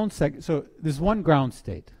the Ramon sector, so there's one ground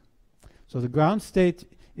state. So the ground state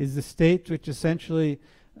is the state which essentially,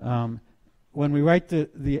 when we write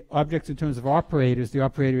the objects in terms of operators, the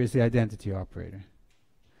operator is the identity operator.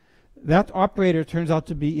 That operator turns out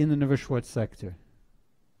to be in the Navier-Schwarz sector.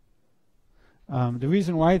 The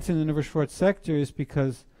reason why it's in the Navier-Schwarz sector is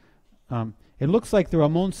because it looks like the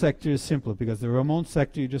Ramon sector is simpler, because the Ramon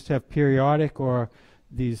sector you just have periodic or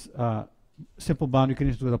these simple boundary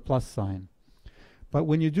conditions with a plus sign. But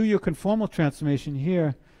when you do your conformal transformation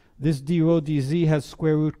here, this d rho dz has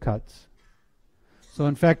square root cuts. So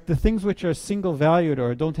in fact, the things which are single valued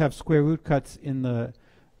or don't have square root cuts in the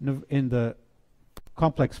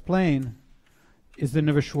complex plane is the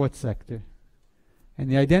Navier-Schwarz sector. And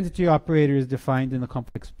the identity operator is defined in the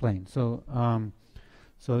complex plane. So,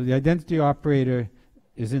 so the identity operator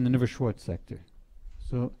is in the Navier-Schwarz sector.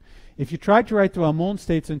 So if you try to write the Ramon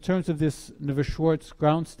states in terms of this Navier-Schwarz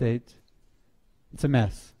ground state, it's a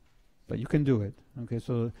mess. But you can do it. Okay,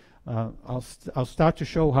 so I'll start to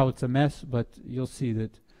show how it's a mess, but you'll see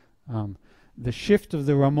that the shift of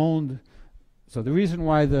the Ramon. So the reason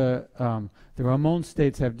why the Ramon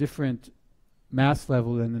states have different mass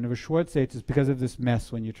level than the Navier-Schwarz states is because of this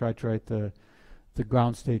mess when you try to write the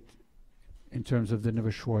ground state in terms of the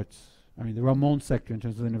Navier-Schwarz. I mean the Ramon sector in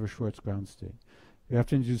terms of the Navier-Schwarz ground state. You have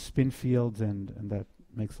to introduce spin fields, and that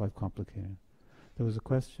makes life complicated. There was a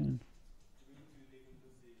question.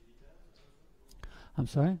 I'm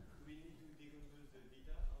sorry?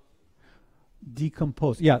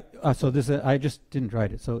 decompose. Yeah, so this I just didn't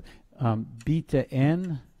write it. So beta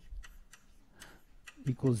n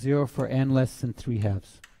equals 0 for n less than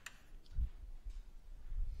 3/2.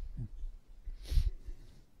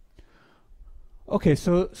 Okay,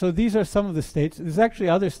 so these are some of the states. There's actually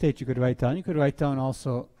other states you could write down. You could write down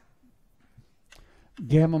also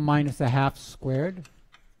gamma minus 1/2 squared.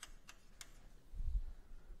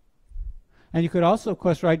 And you could also, of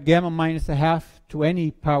course, write gamma minus 1/2 to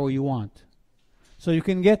any power you want. So you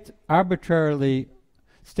can get arbitrarily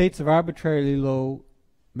states of arbitrarily low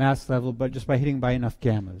mass level, but just by hitting by enough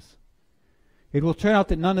gammas. It will turn out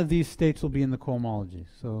that none of these states will be in the cohomology.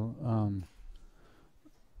 So,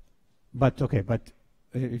 but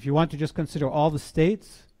if you want to just consider all the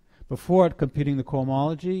states before computing the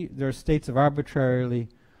cohomology, there are states of arbitrarily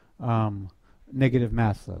negative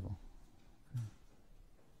mass level.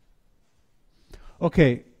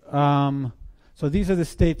 Okay, so these are the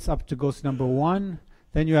states up to ghost number 1.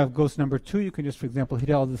 Then you have ghost number 2. You can just, for example, hit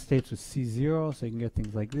all the states with C0, so you can get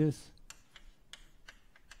things like this.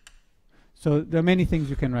 So there are many things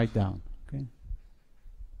you can write down. Okay.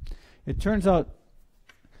 It turns out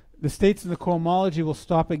the states in the cohomology will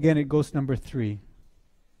stop again at ghost number 3.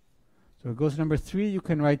 So at ghost number 3, you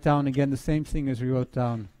can write down again the same thing as we wrote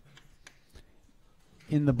down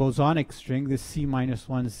in the bosonic string, this C minus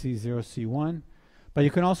 1, C0, C1. But you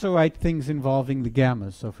can also write things involving the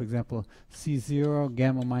gammas. So for example, C0,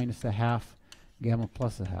 gamma minus 1/2, gamma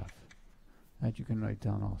plus 1/2. That you can write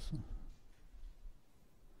down also.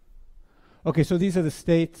 Okay, so these are the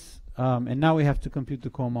states, and now we have to compute the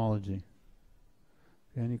cohomology.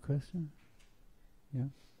 Any question? Yeah?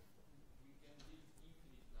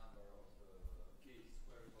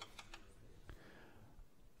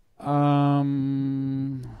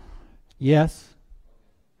 Yes.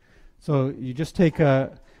 So you just take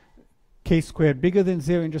a k squared bigger than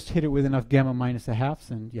 0 and just hit it with enough gamma minus 1/2,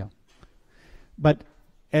 and yeah. But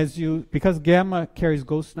because gamma carries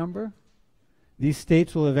ghost number, these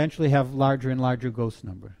states will eventually have larger and larger ghost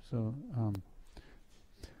number. So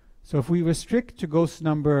if we restrict to ghost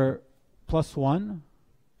number +1,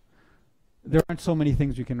 there aren't so many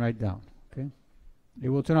things we can write down. Okay, it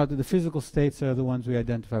will turn out that the physical states are the ones we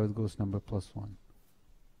identify with ghost number +1.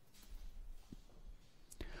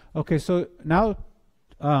 Okay, so now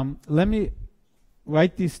let me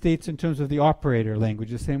write these states in terms of the operator language,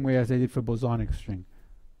 the same way as I did for bosonic string.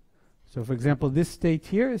 So for example, this state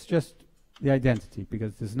here is just the identity,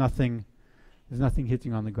 because there's nothing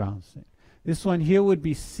hitting on the ground state. This one here would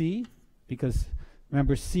be C, because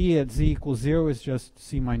remember C at z equals 0 is just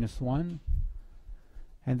C minus 1.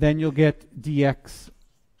 And then you'll get dxm.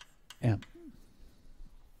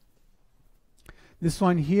 This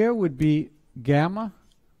one here would be gamma,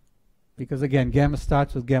 because again, gamma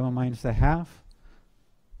starts with gamma minus 1/2.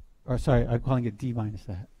 Or sorry, I'm calling it d minus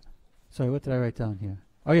 1/2. Sorry, what did I write down here?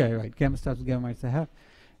 Oh yeah, you're right. Gamma starts with gamma minus 1/2.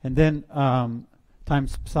 And then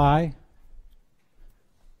times psi,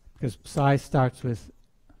 because psi starts with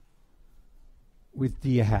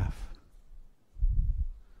d1/2.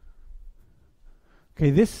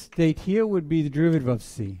 Okay, this state here would be the derivative of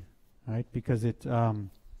C, right? Because it's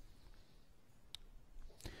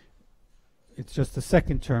just the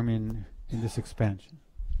second term in this expansion.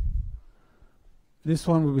 This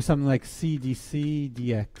one would be something like C dc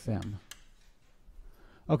dxm.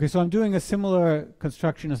 Okay, so I'm doing a similar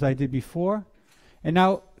construction as I did before. And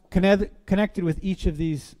now connected with each of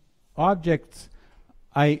these objects,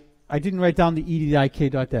 I didn't write down the e to the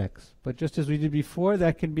ik.x, but just as we did before,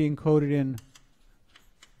 that can be encoded in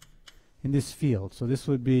this field. So this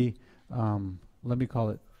would be, let me call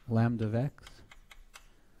it lambda of x.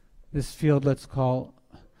 This field let's call,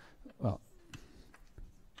 well,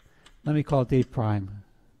 let me call it a prime.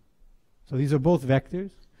 So these are both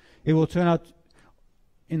vectors. It will turn out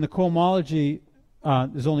in the cohomology,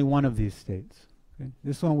 there's only one of these states. Okay?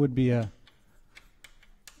 This one would be a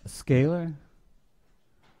scalar.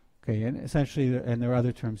 Okay, and essentially, and there are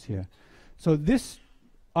other terms here. So this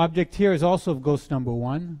object here is also of ghost number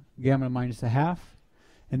 1, gamma minus 1/2.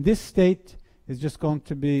 And this state is just going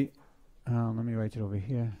to be, let me write it over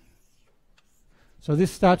here. So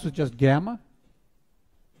this starts with just gamma.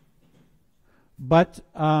 But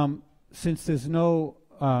since there's no,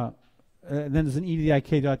 then there's an e to the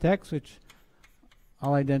ik.x, which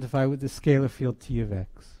I'll identify with the scalar field t of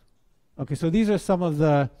x. Okay, so these are some of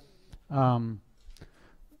the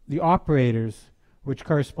operators which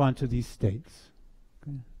correspond to these states.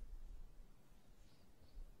 Okay.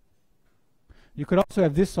 You could also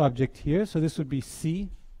have this object here, so this would be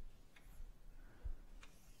C.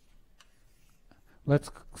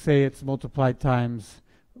 Let's say it's multiplied times,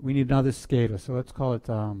 we need another scalar, so let's call it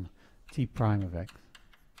t prime of x.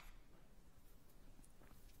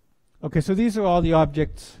 Okay, so these are all the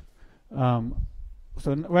objects.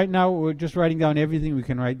 Right now we're just writing down everything we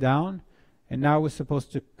can write down, and now we're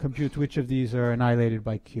supposed to compute which of these are annihilated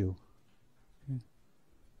by Q.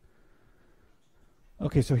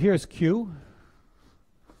 Okay, so here's Q.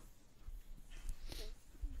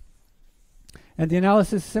 And the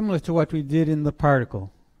analysis is similar to what we did in the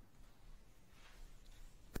particle.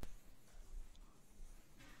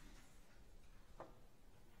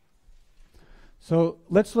 So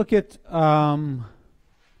let's look at, okay,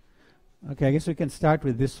 I guess we can start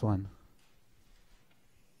with this one.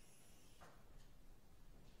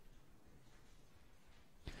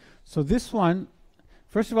 So this one,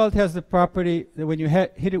 first of all, it has the property that when you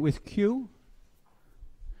hit it with Q,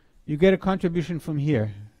 you get a contribution from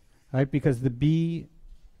here, right? Because the B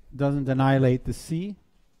doesn't annihilate the C.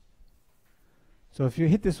 So if you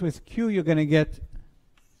hit this with Q, you're going to get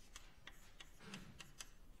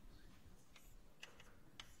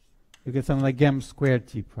something like gamma squared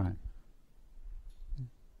T prime.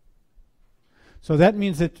 So that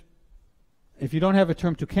means that if you don't have a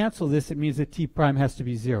term to cancel this, it means that T prime has to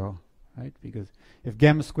be 0, right? Because if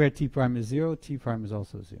gamma squared T prime is 0, T prime is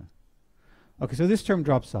also 0. Okay, so this term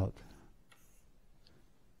drops out.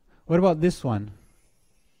 What about this one?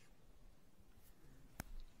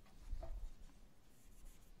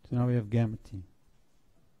 So now we have gamma T.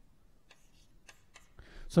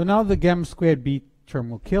 So now the gamma squared B term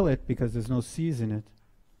will kill it because there's no C's in it.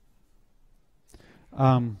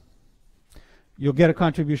 You'll get a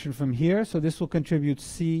contribution from here, so this will contribute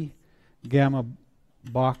C gamma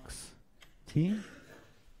box T.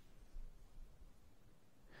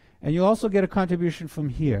 And you'll also get a contribution from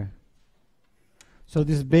here. So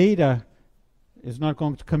this beta is not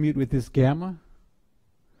going to commute with this gamma.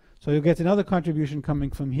 So you'll get another contribution coming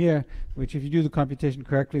from here, which if you do the computation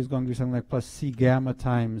correctly is going to be something like plus C gamma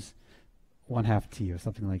times 1/2 T or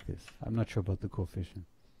something like this. I'm not sure about the coefficient.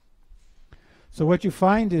 So what you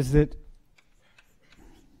find is that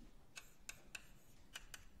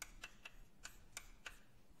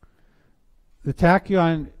the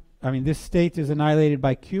tachyon, this state is annihilated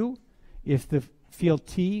by Q if the field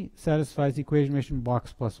T satisfies the equation relation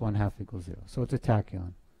box plus 1/2 equals 0. So it's a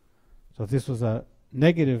tachyon. So if this was a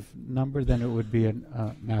negative number, then it would be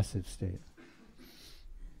a massive state.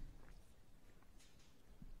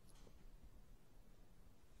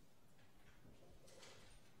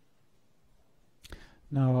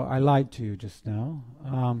 Now, I lied to you just now.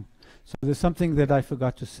 So there's something that I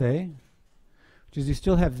forgot to say, which is you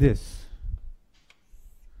still have this.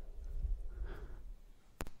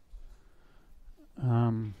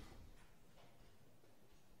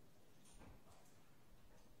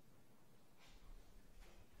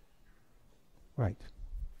 Right.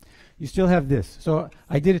 You still have this. So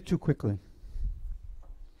I did it too quickly.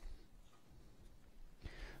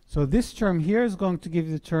 So this term here is going to give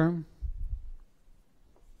you the term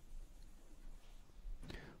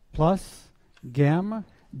plus gamma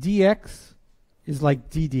dx is like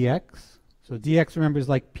d dx. So dx, remember, is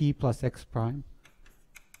like p plus x prime.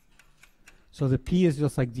 So the p is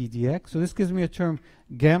just like d dx. So this gives me a term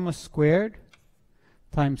gamma squared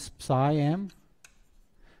times psi m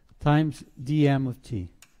times dm of t.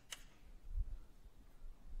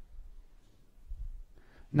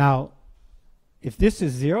 Now, if this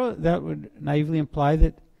is 0, that would naively imply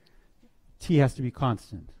that t has to be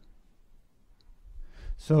constant.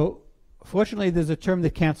 So fortunately, there's a term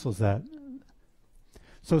that cancels that.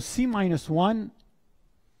 So c minus 1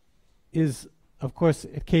 is, of course,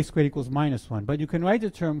 at k squared equals minus 1. But you can write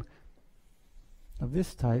a term of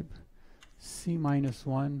this type, c minus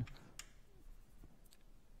 1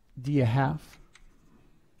 d1/2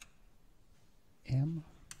 m,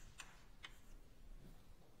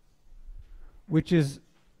 which is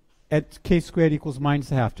at k squared equals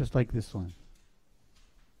minus 1/2, just like this one.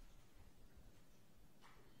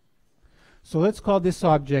 So let's call this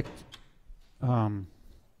object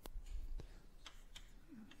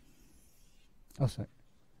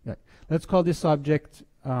let's call this object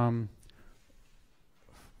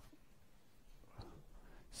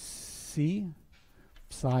C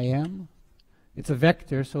psi m. It's a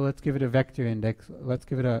vector, so let's give it a vector index. Let's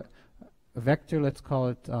give it a vector. Let's call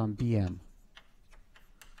it bm.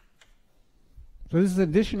 So this is an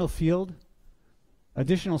additional field,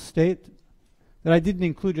 additional state that I didn't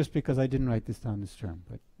include just because I didn't write this down this term,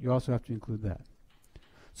 but you also have to include that.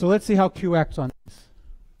 So let's see how Q acts on this.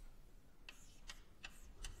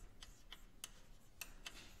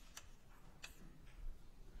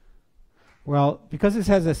 Well, because this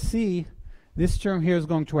has a C, this term here is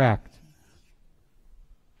going to act.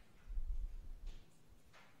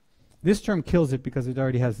 This term kills it because it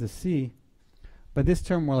already has the C, but this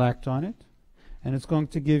term will act on it, and it's going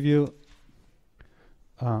to give you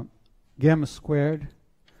gamma squared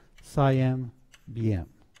psi m bm.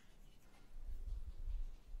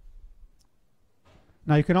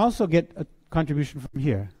 Now you can also get a contribution from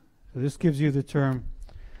here. So this gives you the term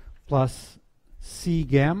plus C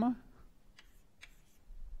gamma.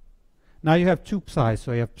 Now you have two psi's,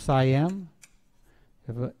 so you have psi m,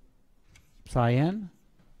 you have a psi n,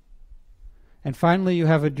 and finally you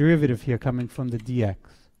have a derivative here coming from the dx.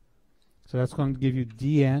 So that's going to give you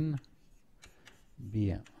dn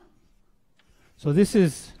bm. So this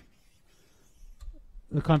is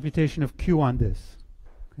the computation of Q on this.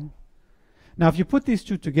 Okay. Now if you put these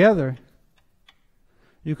two together,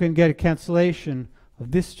 you can get a cancellation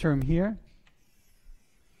of this term here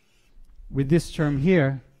with this term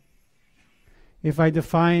here. If I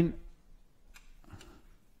define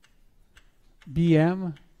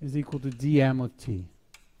bm is equal to dm of t.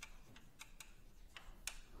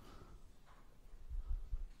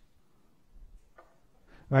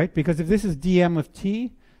 Right? Because if this is dm of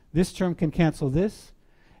t, this term can cancel this,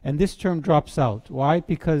 and this term drops out. Why?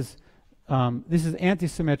 Because this is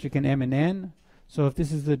antisymmetric in m and n, so if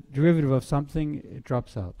this is the derivative of something, it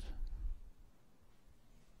drops out.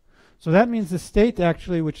 So that means the state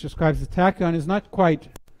actually which describes the tachyon is not quite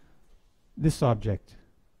this object.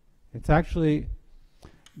 It's actually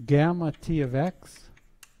gamma t of x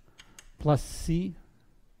plus c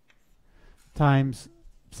times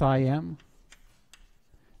psi m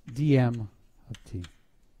dm of t.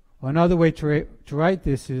 Well, another way to write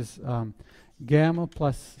this is gamma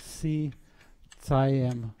plus c psi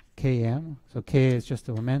m km. So k is just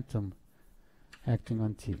the momentum acting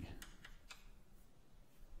on t.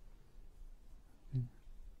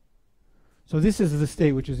 So this is the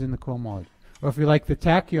state which is in the cohomology. Or if you like, the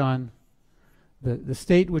tachyon, the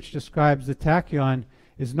state which describes the tachyon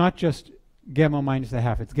is not just gamma minus a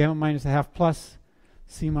half. It's gamma minus a half plus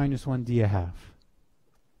c minus 1 d a half.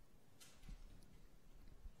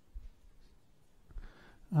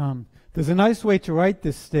 There's a nice way to write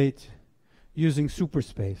this state using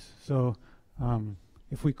superspace. So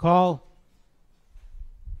if we call,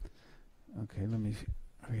 okay, let me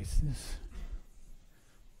erase this.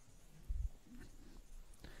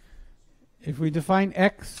 If we define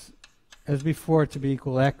x as before to be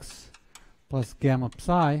equal x plus gamma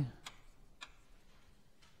psi,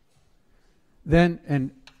 then, and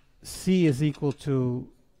c is equal to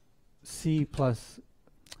c plus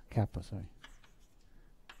kappa, sorry,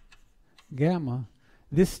 gamma,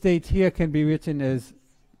 this state here can be written as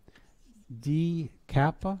d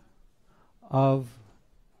kappa of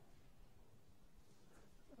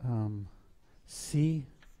c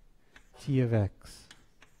t of x.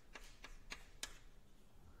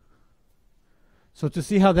 So to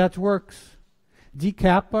see how that works, d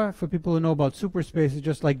kappa, for people who know about superspace, is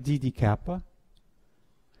just like d kappa.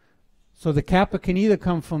 So the kappa can either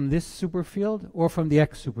come from this superfield or from the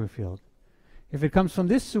x superfield. If it comes from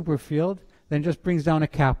this superfield, then it just brings down a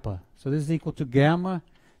kappa. So this is equal to gamma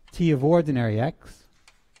t of ordinary x.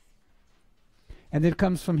 And it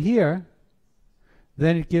comes from here,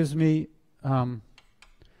 then it gives me a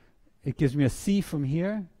c from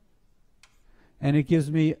here, and it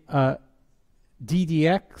gives me a d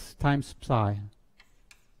dx times psi.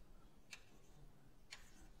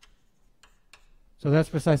 So that's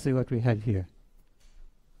precisely what we had here.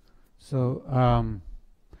 So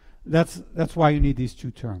that's why you need these two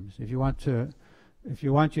terms. If you want your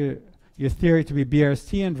theory to be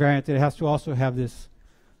BRST invariant, it has to also have this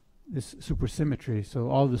supersymmetry. So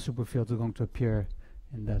all the superfields are going to appear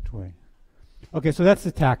in that way. Okay, so that's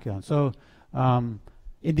the tachyon. So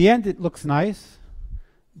in the end, it looks nice.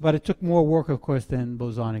 But it took more work, of course, than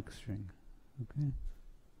bosonic string. Okay.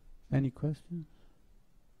 Any questions?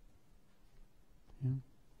 Yeah.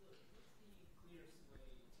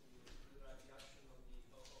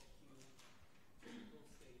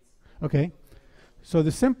 Okay. So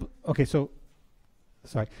the simple. Okay. So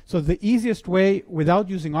sorry. So the easiest way, without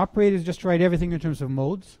using operators, is just to write everything in terms of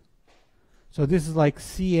modes. So this is like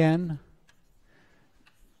Cn,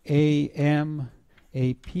 Am,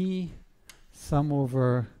 Ap. Sum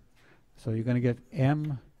over, so you're going to get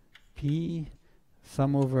m p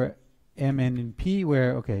sum over mn and p,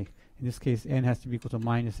 where, okay, in this case n has to be equal to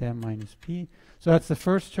minus m minus p. So that's the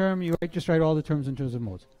first term. You just write all the terms in terms of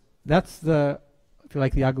modes. That's the, if you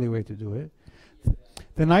like, the ugly way to do it.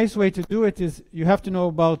 The nice way to do it is you have to know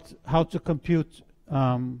about how to compute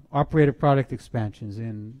operator product expansions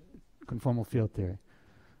in conformal field theory.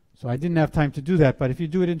 So I didn't have time to do that, but if you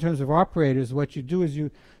do it in terms of operators, what you do is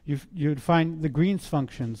you'd find the Green's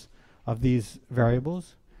functions of these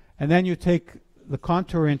variables, And then you take the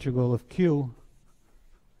contour integral of Q.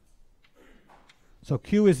 So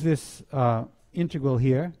Q is this integral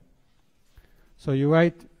here. So you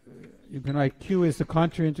can write Q is the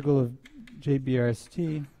contour integral of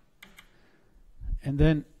JBRST. And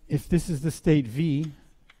then if this is the state V,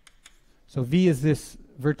 so V is this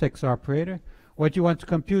vertex operator, what you want to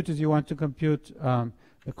compute is you want to compute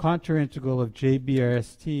the contour integral of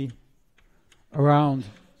JBRST around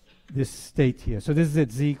this state here. So this is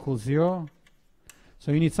at z equals 0.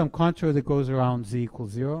 So you need some contour that goes around z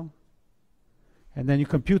equals 0. And then you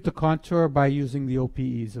compute the contour by using the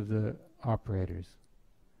OPEs of the operators.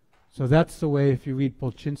 So that's the way, if you read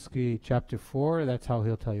Polchinski chapter 4, that's how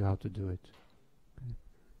he'll tell you how to do it. Okay.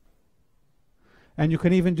 And you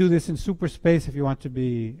can even do this in superspace if you want to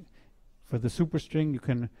be, for the superstring, you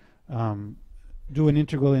can do an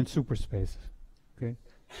integral in superspace. Okay.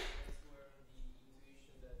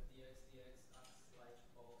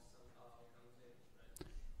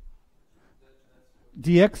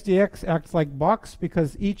 Dx acts like box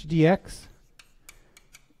because each dx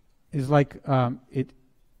is like it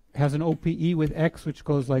has an OPE with x which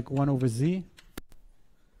goes like 1 over z.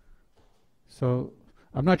 So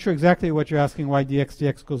I'm not sure exactly what you're asking why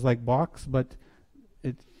dx goes like box, but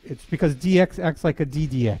it's because dx acts like a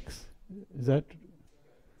ddx. Is that?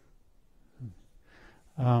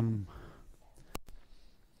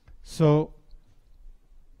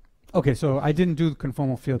 Okay, so I didn't do the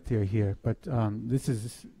conformal field theory here, but this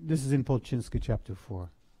is in Polchinski chapter 4.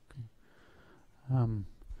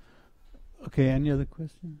 Okay, any other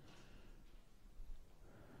questions?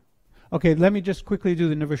 Okay, let me just quickly do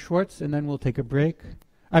the Navier-Schwartz, and then we'll take a break.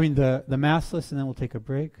 I mean the massless, and then we'll take a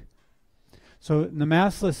break. So the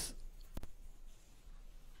massless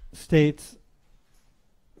states.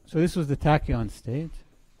 So this was the tachyon state.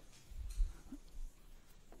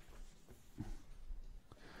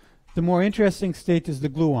 The more interesting state is the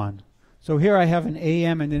gluon. So here I have an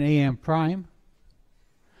AM and an AM prime.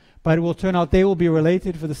 But it will turn out they will be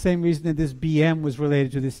related for the same reason that this BM was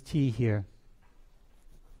related to this T here.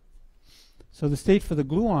 So the state for the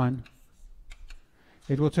gluon,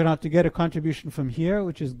 it will turn out to get a contribution from here,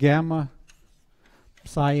 which is gamma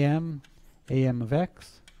psi m AM of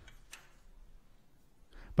x.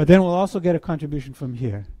 But then we'll also get a contribution from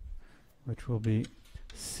here, which will be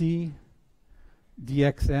C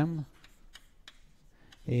dxm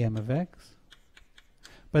AM of x.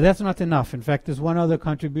 But that's not enough. In fact, there's one other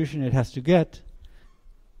contribution it has to get,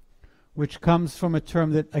 which comes from a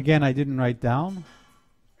term that, again, I didn't write down.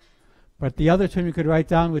 But the other term you could write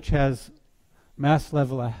down, which has mass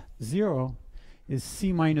level 0, is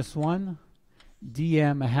C minus 1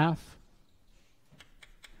 dm a half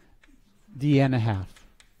dn a half.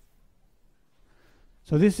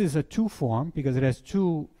 So this is a 2 form because it has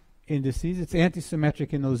 2 indices. It's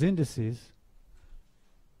antisymmetric in those indices.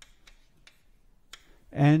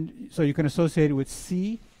 And so you can associate it with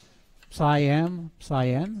C, psi m, psi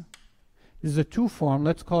n. This is a 2 form.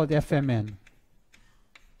 Let's call it FMN.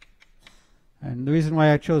 And the reason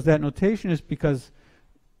why I chose that notation is because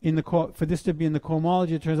for this to be in the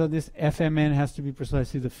cohomology, it turns out this FMN has to be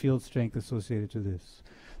precisely the field strength associated to this.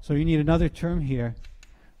 So you need another term here,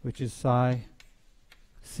 which is psi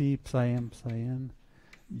C, psi m, psi n,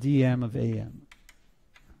 dm of AM.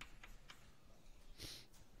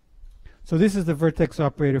 So this is the vertex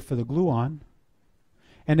operator for the gluon.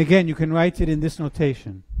 And again, you can write it in this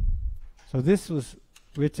notation. So this was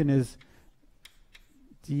written as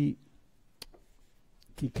d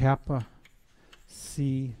kappa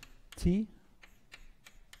ct.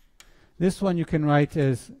 This one you can write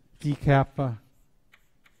as d kappa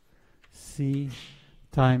c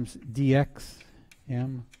times dx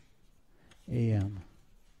m am.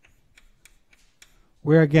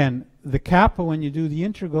 Where again, the kappa, when you do the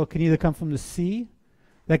integral, can either come from the c,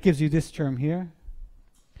 that gives you this term here.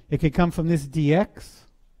 It can come from this dx,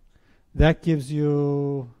 that gives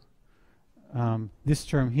you this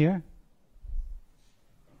term here.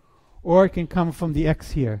 Or it can come from the x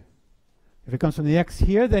here. If it comes from the x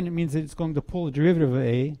here, then it means that it's going to pull the derivative of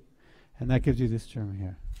a, and that gives you this term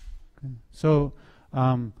here. Okay. So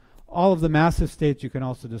all of the massive states you can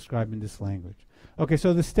also describe in this language. Okay,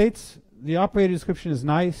 so the states, the operator description is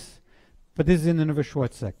nice, but this is in the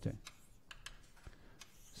Navier-Schwartz sector.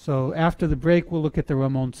 So after the break, we'll look at the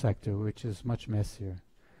Ramon sector, which is much messier.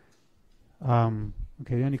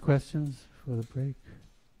 Okay, any questions for the break?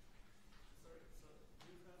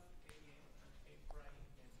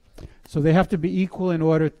 So they have to be equal in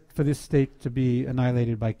order for this state to be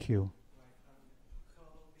annihilated by Q.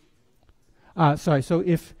 Sorry, so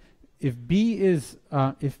if B is,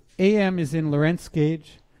 if AM is in Lorentz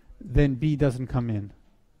gauge, then B doesn't come in.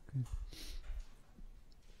 Okay.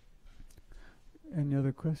 Any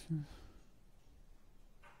other questions?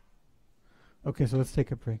 Okay, so let's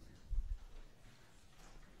take a break.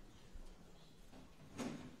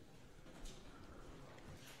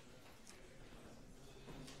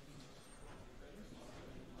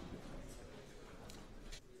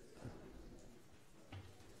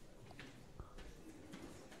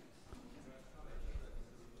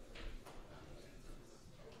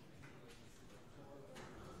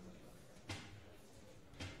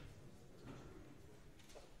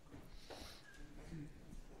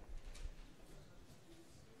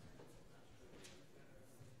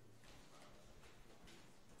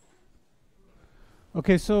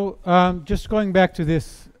 Okay, so just going back to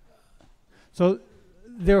this. So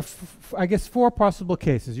there are, I guess, four possible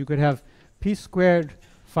cases. You could have p squared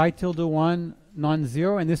phi tilde 1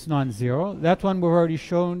 non-zero and this non-zero. That one we've already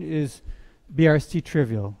shown is BRST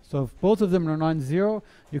trivial. So if both of them are non-zero,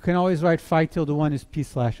 you can always write phi tilde 1 is p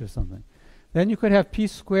slash or something. Then you could have p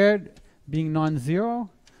squared being non-zero,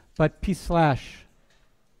 but p slash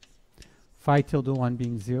phi tilde 1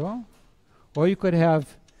 being 0. Or you could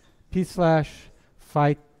have p slash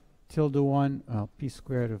phi tilde 1, p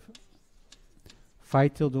squared of phi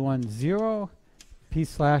tilde 1 0, p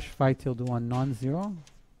slash phi tilde 1 non-zero.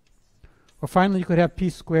 Or finally, you could have p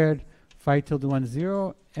squared phi tilde 1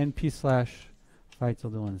 0 and p slash phi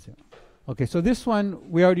tilde 1 0. Okay, so this one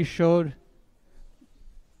we already showed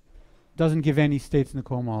doesn't give any states in the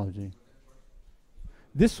cohomology.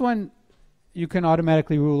 This one you can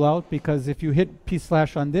automatically rule out because if you hit p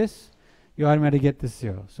slash on this, you automatically get this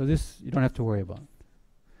 0. So this you don't have to worry about.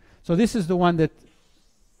 So this is the one that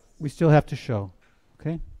we still have to show.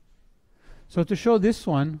 Okay? So to show this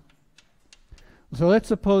one, so let's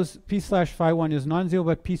suppose p slash phi 1 is non-zero,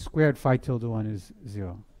 but p squared phi tilde 1 is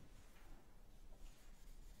 0.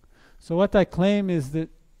 So what I claim is that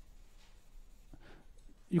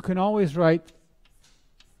you can always write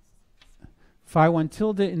phi 1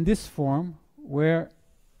 tilde in this form where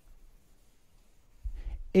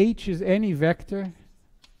h is any vector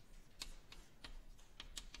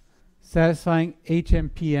satisfying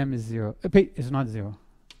HMPM is 0. Is not 0.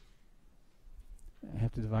 I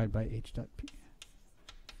have to divide by h dot p.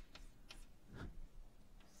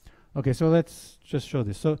 Okay, so let's just show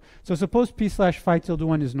this. So suppose p slash phi tilde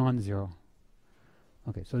 1 is non-zero.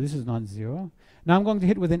 Okay, so this is non-zero. Now I'm going to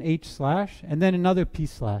hit with an h slash and then another p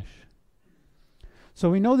slash. So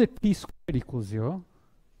we know that p squared equals 0.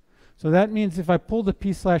 So that means if I pull the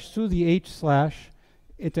p slash through the h slash,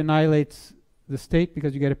 it annihilates the state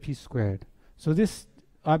because you get a p squared. So this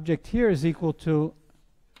object here is equal to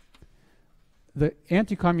the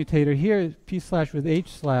anti-commutator here, p slash with h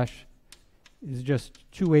slash is just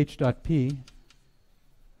 2h dot p.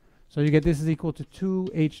 So you get this is equal to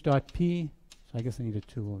 2h dot p. So I guess I need a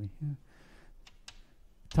 2 over here.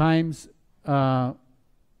 Times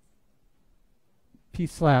p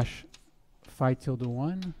slash phi tilde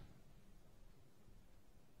 1.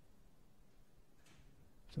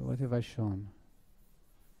 So what have I shown?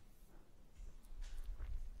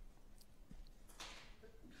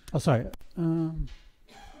 Oh, sorry. So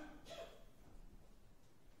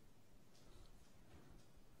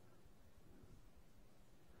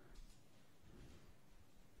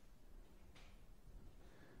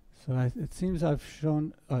it seems I've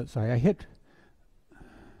shown, sorry, I hit,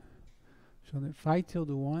 shown that phi tilde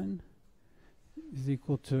 1 is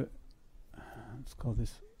equal to, let's call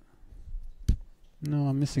this, no,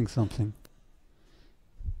 I'm missing something.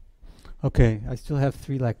 Okay, I still have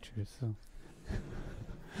 3 lectures, so.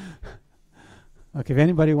 Okay, if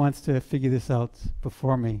anybody wants to figure this out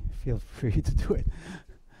before me, feel free to do it.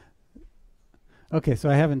 Okay, so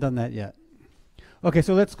I haven't done that yet. Okay,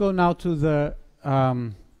 so let's go now to the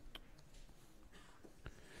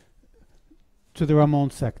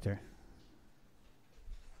Ramon sector.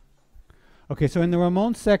 Okay, so in the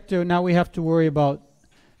Ramon sector, now we have to worry about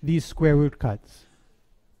these square root cuts.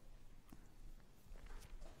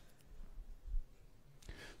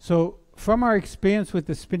 So from our experience with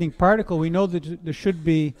the spinning particle, we know that there should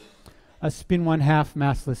be a spin 1/2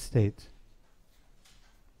 massless state.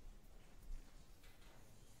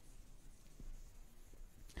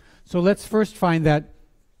 So let's first find that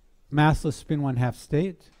massless spin 1/2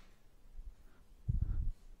 state.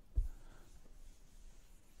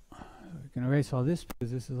 We can erase all this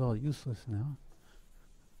because this is all useless now.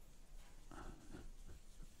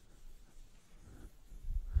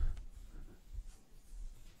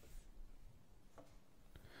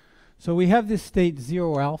 So we have this state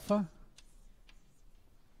 0 alpha,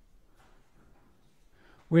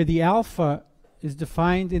 where the alpha is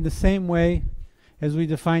defined in the same way as we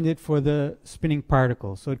defined it for the spinning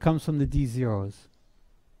particle. So it comes from the d zeros.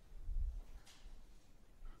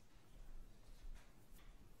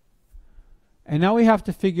 And now we have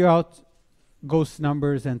to figure out ghost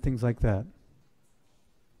numbers and things like that.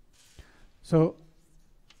 So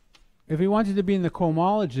if we wanted to be in the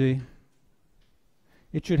cohomology,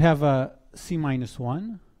 it should have a C minus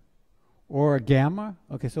 1 or a gamma.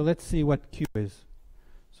 Okay, so let's see what Q is.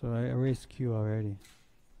 So I erased Q already.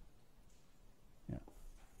 Yeah.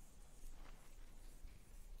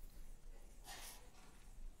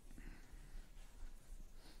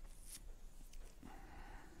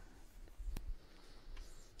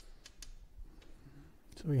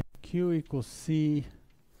 So we have Q equals C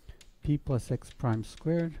P plus X prime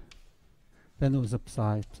squared. Then there was a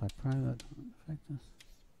psi prime that won't affect us.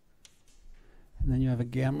 And then you have a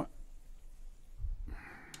gamma.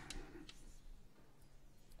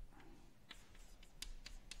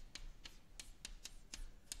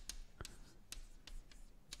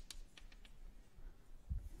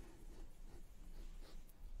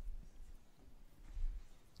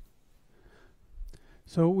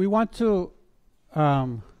 So we want to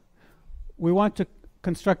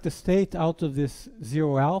construct a state out of this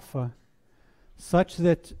 0 alpha such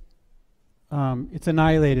that it's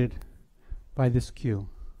annihilated by this Q.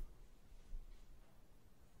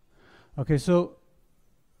 Okay, so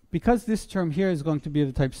because this term here is going to be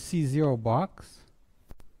the type C0 box,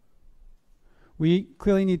 we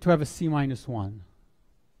clearly need to have a C minus 1.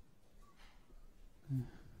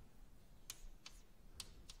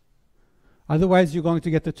 Otherwise, you're going to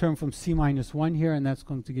get the term from C minus 1 here, and that's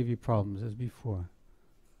going to give you problems as before.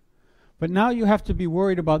 But now you have to be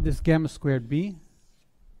worried about this gamma squared B.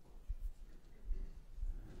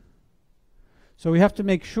 So we have to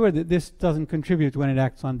make sure that this doesn't contribute when it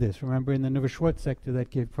acts on this. Remember, in the Navier-Schwartz sector, that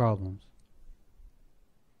gave problems.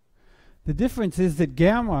 The difference is that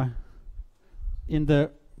gamma in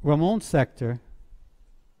the Ramon sector,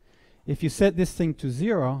 if you set this thing to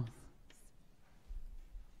 0,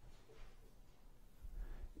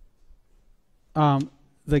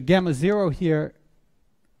 the gamma 0 here,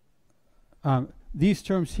 these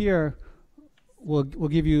terms here will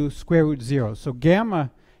give you square root 0. So gamma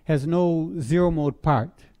has no 0 mode part.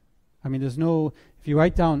 I mean, there's no, if you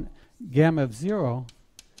write down gamma of 0,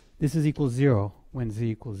 this is equal 0 when z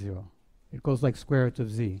equals 0. It goes like square root of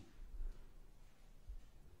z.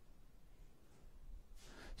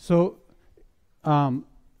 So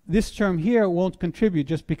this term here won't contribute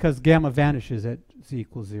just because gamma vanishes at z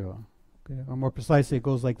equals 0. Okay? Or more precisely, it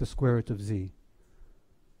goes like the square root of z.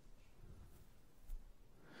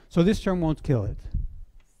 So this term won't kill it.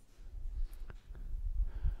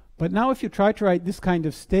 But now if you try to write this kind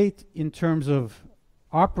of state in terms of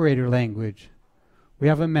operator language, we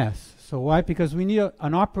have a mess. So why? Because we need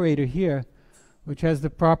an operator here which has the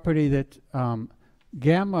property that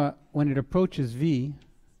gamma, when it approaches v,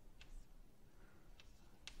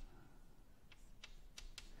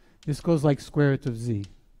 this goes like square root of z.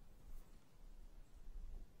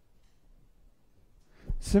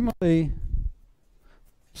 Similarly,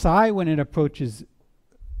 psi, when it approaches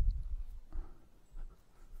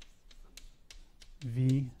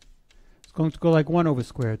v, it's going to go like 1 over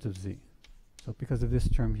square root of z. So because of this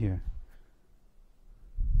term here.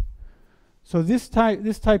 So this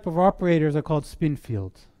type of operators are called spin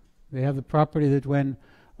fields. They have the property that when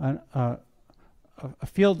a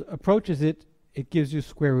field approaches it, it gives you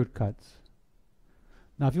square root cuts.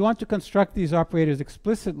 Now if you want to construct these operators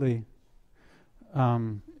explicitly,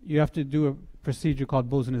 you have to do a procedure called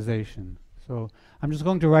Bosanization. So I'm just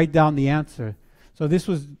going to write down the answer. So this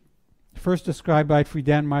was first described by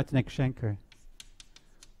Friedan Martinek-Schenker.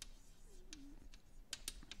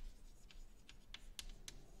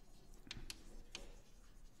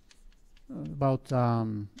 About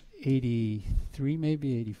 83,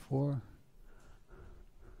 maybe 84.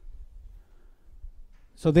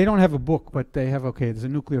 So they don't have a book, but they have, okay, there's a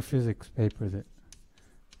nuclear physics paper that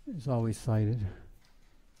is always cited.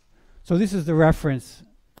 So this is the reference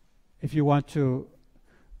if you want to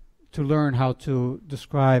learn how to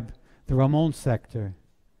describe the Ramon sector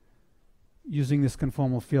using this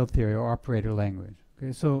conformal field theory or operator language.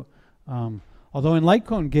 Okay, so although in light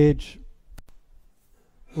cone gauge,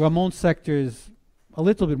 Ramon sector is a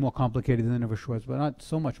little bit more complicated than Navier-Schwartz, but not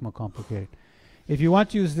so much more complicated. If you want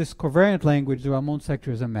to use this covariant language, the Ramon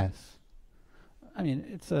sector is a mess. I mean,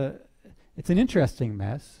 it's an interesting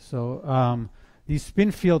mess. So these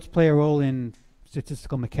spin fields play a role in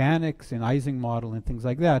statistical mechanics, in Ising model, and things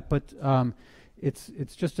like that. But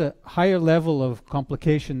it's just a higher level of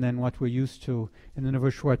complication than what we're used to in the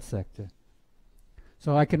Navier-Schwartz sector.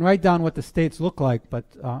 So I can write down what the states look like, but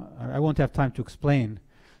I won't have time to explain.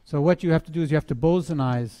 So what you have to do is you have to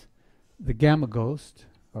bosonize the gamma ghost,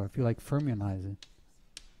 or if you like, fermionize it.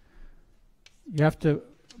 You have to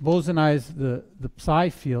bosonize the psi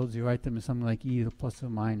fields, you write them as something like E to the plus or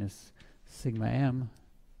minus sigma m.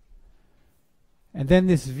 And then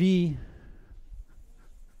this V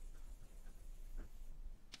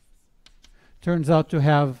turns out to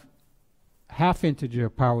have half integer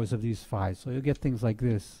powers of these phi's. So you'll get things like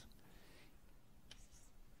this.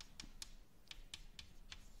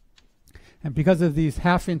 And because of these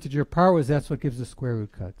half integer powers, that's what gives the square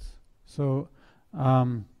root cuts. So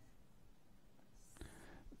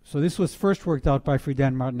so this was first worked out by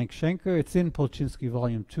Friedan, Martinek, Schenker. It's in Polchinski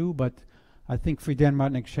Volume 2, but I think Friedan,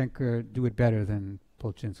 Martinek, Schenker do it better than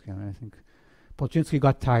Polchinski. I mean, I think Polchinski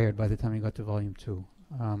got tired by the time he got to Volume 2.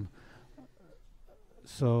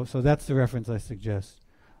 So that's the reference I suggest.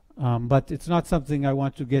 But it's not something I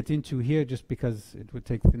want to get into here just because it would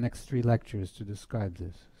take the next 3 lectures to describe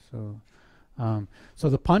this. So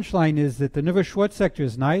the punchline is that the Nevers-Schwarz sector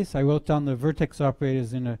is nice. I wrote down the vertex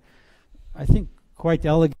operators in a, I think, quite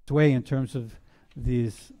elegant way in terms of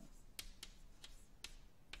these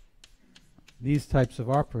types of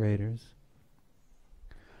operators.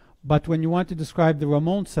 But when you want to describe the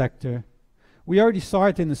Ramond sector, we already saw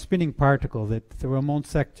it in the spinning particle that the Ramond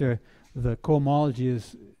sector, the cohomology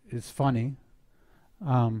is funny.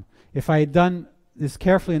 If I had done this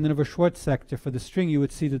carefully in the Nevers-Schwarz sector for the string, you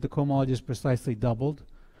would see that the cohomology is precisely doubled,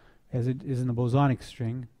 as it is in the bosonic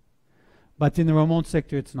string. But in the Ramond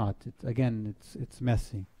sector, it's not. Again, it's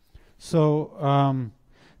messy. So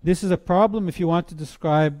this is a problem if you want to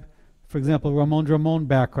describe, for example, Ramond-Ramond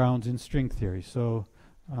backgrounds in string theory. So,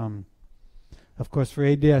 of course, for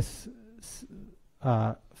ADS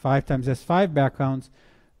 5 times S5 backgrounds,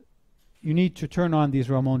 you need to turn on these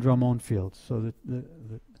Ramond-Ramond fields. So that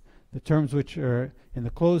the terms which are in the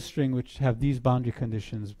closed string, which have these boundary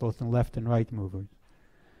conditions, both in left and right movers.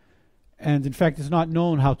 And in fact, it's not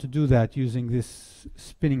known how to do that using this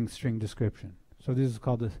spinning string description. So this is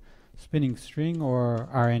called a spinning string or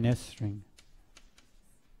RNS string.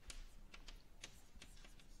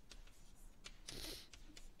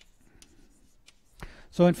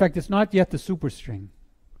 So in fact, it's not yet the superstring.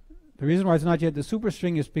 The reason why it's not yet the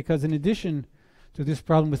superstring is because in addition to this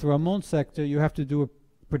problem with the Ramond sector, you have to do a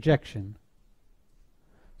projection.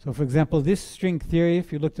 So for example, this string theory,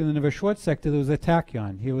 if you looked in the Nevers-Schwarz sector, there was a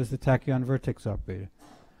tachyon. Here was the tachyon vertex operator.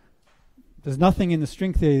 There's nothing in the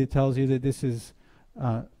string theory that tells you that this is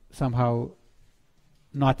somehow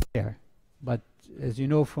not there. But as you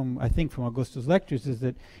know from, I think from Augusto's lectures, is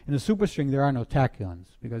that in the superstring there are no tachyons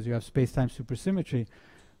because you have space-time supersymmetry,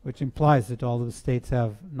 which implies that all of the states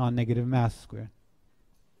have non-negative mass square.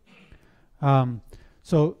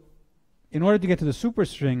 So in order to get to the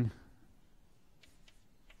superstring,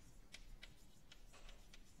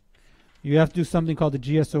 you have to do something called the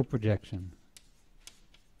GSO projection.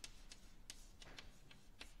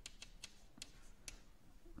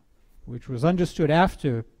 Which was understood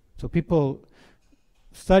after. So people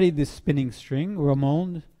studied this spinning string,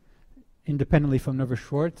 Ramond, independently from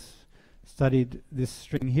Nevers-Schwarz, studied this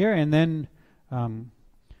string here, and then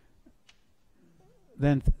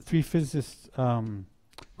 3 physicists,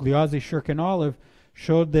 Gliazzi, Shirk, and Olive,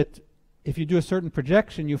 showed that if you do a certain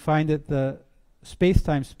projection, you find that the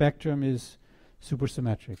space-time spectrum is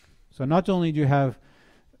supersymmetric. So not only do you have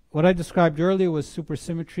what I described earlier was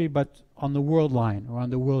supersymmetry, but on the world line or on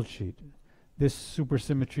the world sheet. This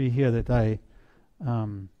supersymmetry here that I,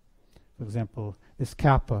 for example, this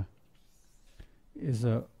kappa is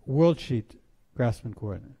a world sheet Grassmann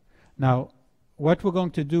coordinate. Now, what we're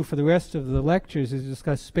going to do for the rest of the lectures is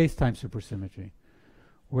discuss space-time supersymmetry,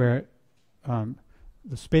 where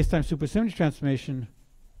the space-time supersymmetry transformation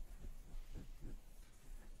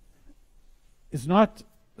is not,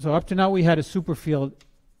 so up to now we had a superfield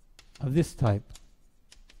of this type,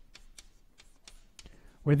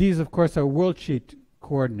 where these of course are world sheet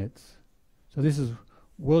coordinates. So this is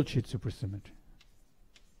world sheet supersymmetry.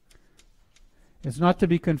 It's not to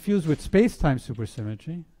be confused with space-time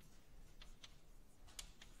supersymmetry,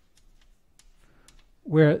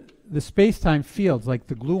 where the space-time fields, like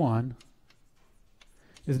the gluon,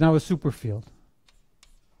 is now a superfield.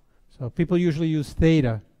 So people usually use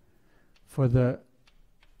theta for the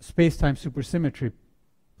space-time supersymmetry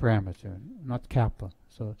parameter, not kappa.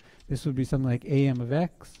 So this would be something like am of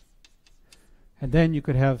x. And then you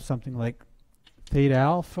could have something like theta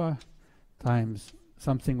alpha times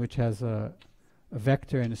something which has a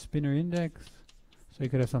vector and a spinor index. So you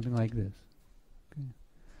could have something like this. Okay.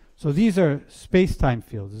 So these are space-time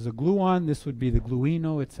fields. There's a gluon, this would be the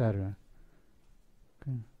gluino, etc.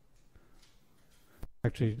 Okay.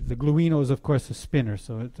 Actually, the gluino is of course a spinor,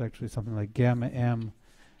 so it's actually something like gamma m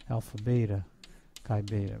alpha beta chi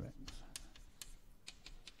beta.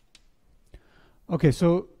 Okay,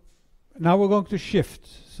 so now we're going to shift.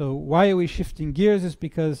 So why are we shifting gears is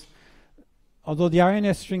because although the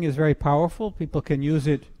RNS string is very powerful, people can use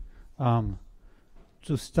it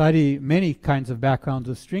to study many kinds of backgrounds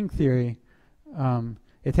of string theory.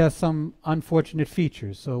 It has some unfortunate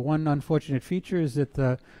features. So one unfortunate feature is that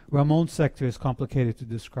the Ramon sector is complicated to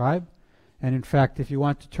describe. And in fact, if you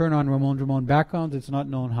want to turn on Ramon-Ramon backgrounds, it's not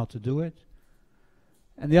known how to do it.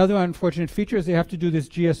 And the other unfortunate feature is you have to do this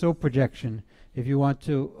GSO projection if you want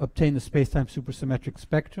to obtain the space-time supersymmetric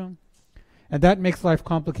spectrum. And that makes life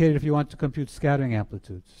complicated if you want to compute scattering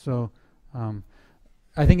amplitudes. So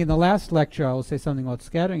I think in the last lecture I will say something about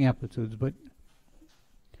scattering amplitudes,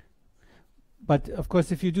 but of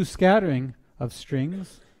course if you do scattering of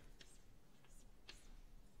strings,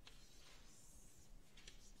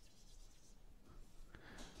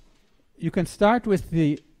 you can start with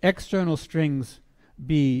the external strings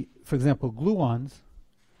be, for example, gluons.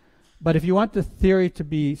 But if you want the theory to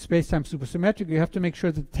be space-time supersymmetric, you have to make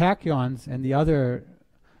sure that tachyons and the other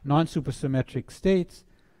non-supersymmetric states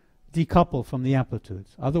decouple from the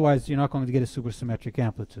amplitudes. Otherwise, you're not going to get a supersymmetric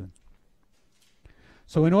amplitude.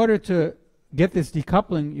 So in order to get this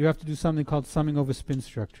decoupling, you have to do something called summing over spin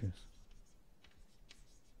structures.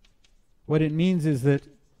 What it means is that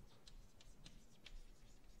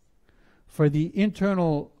for the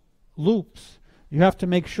internal loops, you have to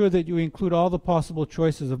make sure that you include all the possible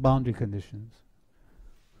choices of boundary conditions.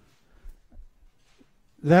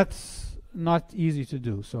 That's not easy to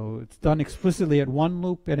do. So it's done explicitly at one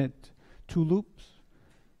loop and at two loops,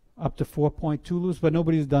 up to 4.2 loops, but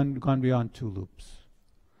nobody's gone beyond two loops,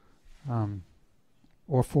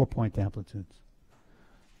 or 4-point amplitudes.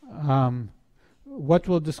 What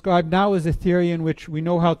we'll describe now is a theory in which we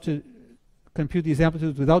know how to compute these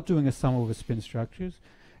amplitudes without doing a sum over spin structures,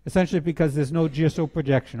 essentially because there's no GSO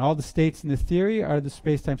projection. All the states in the theory are the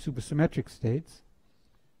space-time supersymmetric states.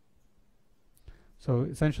 So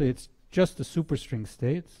essentially it's just the superstring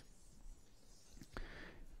states.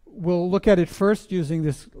 We'll look at it first using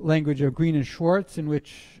this language of Green and Schwartz, in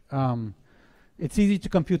which it's easy to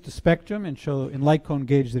compute the spectrum and show in light cone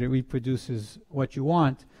gauge that it reproduces what you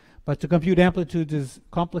want, but to compute amplitudes is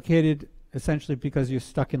complicated essentially because you're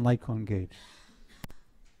stuck in light cone gauge.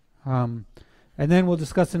 And then we'll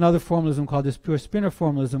discuss another formalism called this pure spinor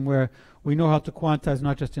formalism, where we know how to quantize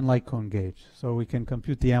not just in light cone gauge, so we can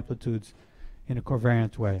compute the amplitudes in a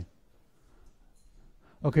covariant way.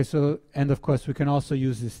 Okay, so, and of course we can also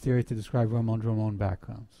use this theory to describe Ramon-Ramon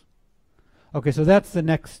backgrounds. Okay, so that's the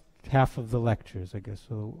next half of the lectures, I guess.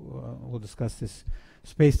 So we'll discuss this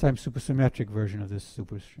space-time supersymmetric version of this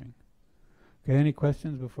superstring. Okay, any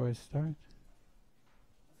questions before I start?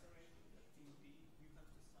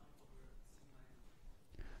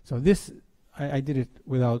 So this, I did it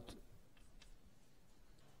without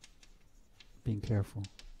being careful.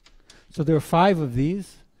 So there are 5 of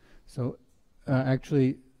these. So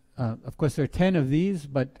actually, of course, there are 10 of these,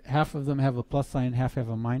 but half of them have a plus sign, half have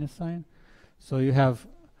a minus sign. So you have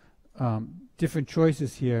different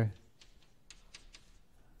choices here.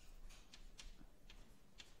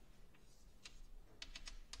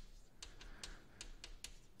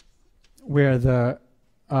 Where the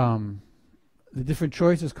different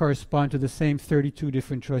choices correspond to the same 32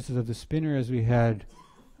 different choices of the spinor as we had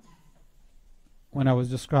when I was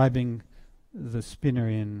describing the spinor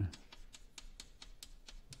in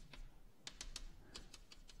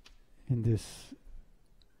this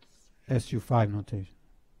SU5 notation.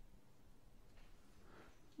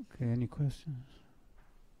 Okay, any questions?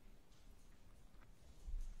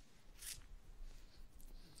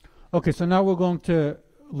 Okay, so now we're going to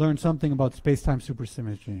learn something about space-time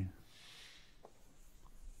supersymmetry.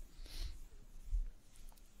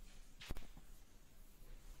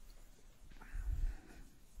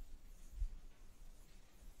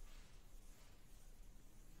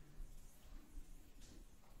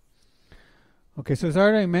 Okay, so as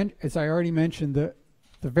I already mentioned, the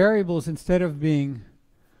variables, instead of being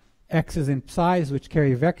x's and psi's, which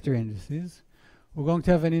carry vector indices, we're going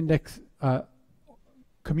to have an index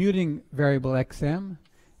commuting variable xm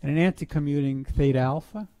and an anti-commuting theta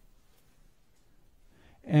alpha.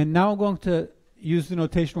 And now I'm going to use the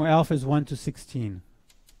notation where alpha is 1 to 16.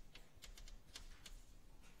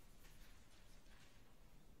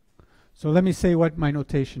 So let me say what my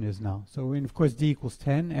notation is now. So of course d equals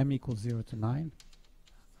 10, m equals 0 to 9.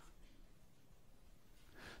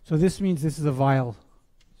 So this means this is a Weyl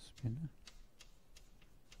spinor.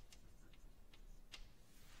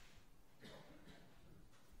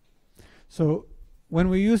 So when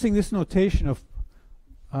we're using this notation of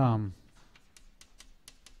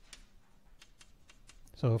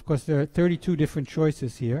so of course there are 32 different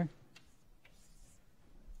choices here.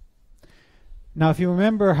 Now, if you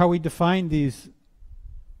remember how we defined these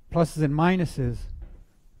pluses and minuses,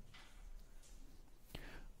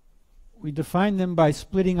 we define them by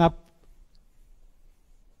splitting up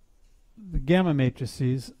the gamma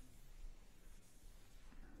matrices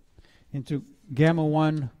into gamma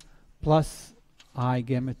 1 plus I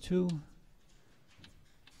gamma 2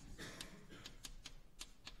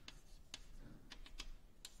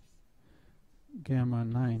 gamma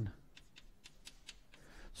 9.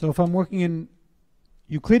 So if I'm working in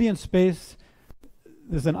Euclidean space,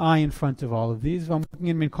 there's an I in front of all of these. If I'm working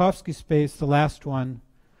in Minkowski space, the last one,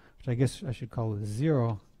 which I guess I should call it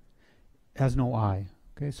 0, has no I.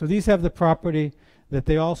 Okay, so these have the property that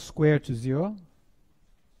they all square to 0.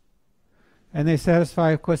 And they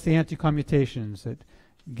satisfy, of course, the anti-commutations that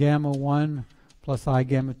gamma 1 plus I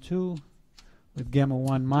gamma 2 with gamma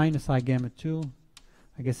 1 minus I gamma 2,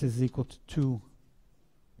 I guess is equal to 2.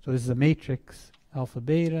 So this is a matrix, alpha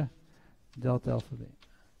beta, delta alpha beta.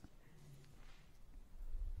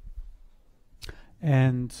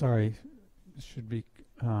 And sorry, this should be,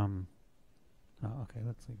 oh, okay,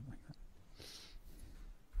 let's leave it like that.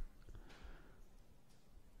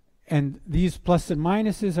 And these plus and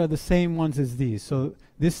minuses are the same ones as these. So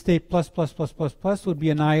this state plus, plus, plus, plus, plus would be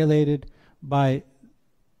annihilated by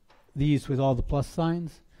these with all the plus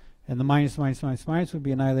signs. And the minus, minus, minus, minus would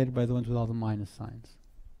be annihilated by the ones with all the minus signs.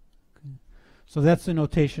 Okay. So that's the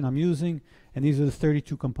notation I'm using. And these are the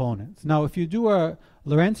 32 components. Now, if you do a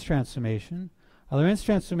Lorentz transformation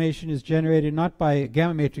is generated not by a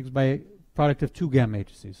gamma matrix, by a product of two gamma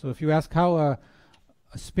matrices. So if you ask how a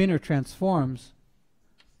spinor transforms,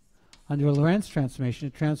 under a Lorentz transformation,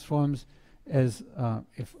 it transforms as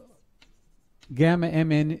if gamma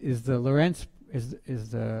mn is the Lorentz is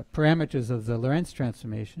the parameters of the Lorentz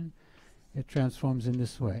transformation, it transforms in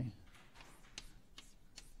this way.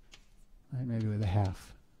 Right, maybe with a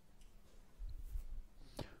half.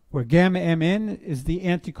 Where gamma mn is the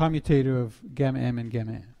anti-commutator of gamma m and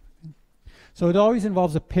gamma n. Okay? So it always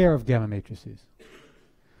involves a pair of gamma matrices.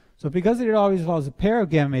 So because it always involves a pair of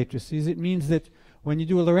gamma matrices, it means that when you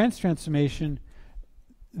do a Lorentz transformation,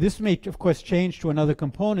 this may, of course, change to another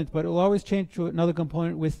component, but it will always change to another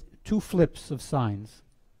component with two flips of signs.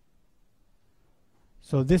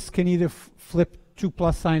 So this can either flip two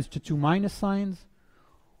plus signs to two minus signs,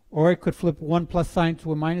 or it could flip one plus sign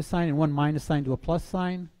to a minus sign and one minus sign to a plus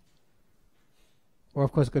sign. Or,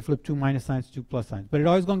 of course, it could flip two minus signs to two plus signs. But it's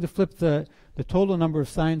always going to flip the total number of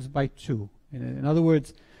signs by 2. In other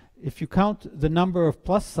words, if you count the number of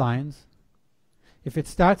plus signs, if it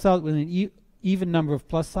starts out with an even number of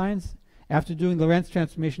plus signs, after doing Lorentz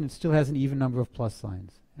transformation, it still has an even number of plus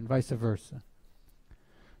signs, and vice versa.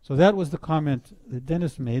 So that was the comment that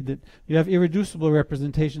Dennis made, that you have irreducible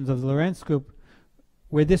representations of the Lorentz group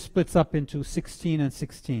where this splits up into 16 and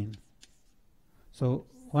 16. So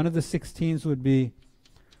one of the 16s would be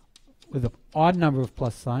with an odd number of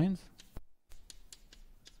plus signs.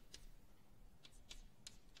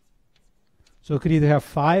 So it could either have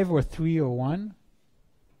 5 or 3 or 1.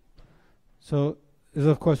 So there's,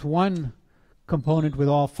 of course, one component with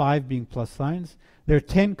all 5 being plus signs. There are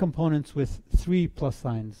 10 components with 3 plus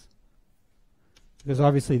signs. Because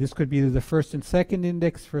obviously this could be either the first and second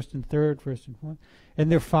index, first and third, first and fourth.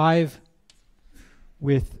 And there are 5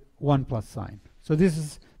 with 1 plus sign. So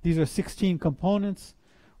these are 16 components,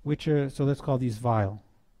 which are, so let's call these vial.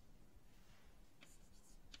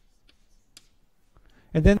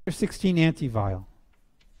 And then there are 16 anti-vial,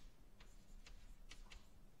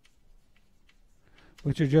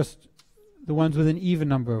 which are just the ones with an even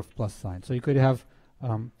number of plus signs. So you could have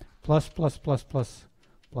plus, plus, plus, plus,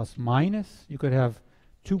 plus, minus. You could have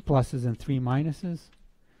 2 pluses and 3 minuses.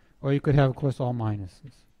 Or you could have, of course, all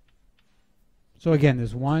minuses. So again,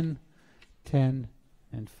 there's 1, 10,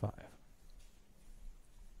 and 5.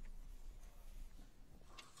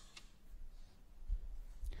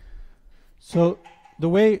 So the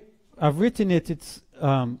way I've written it, it's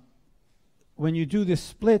when you do this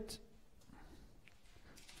split,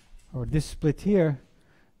 or this split here,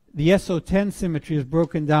 the SO10 symmetry is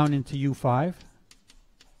broken down into U5.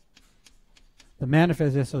 The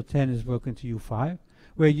manifest SO10 is broken to U5,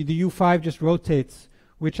 where the U5 just rotates,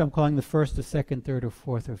 which I'm calling the first, the second, third, or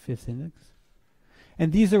fourth, or fifth index.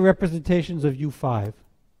 And these are representations of U5.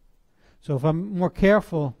 So if I'm more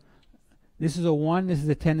careful, this is a 1, this is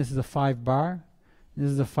a 10, this is a 5 bar. This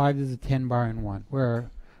is a 5, this is a 10 bar and 1.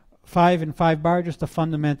 Where 5 and 5 bar are just a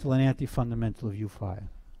fundamental and anti-fundamental of U5.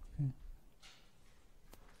 Okay.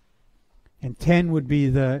 And 10 would be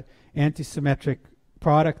the antisymmetric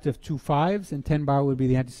product of 2 5s, and 10 bar would be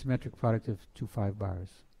the antisymmetric product of 2 5 bars.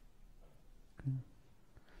 Okay.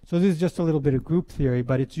 So this is just a little bit of group theory,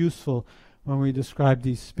 but it's useful when we describe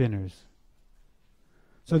these spinners.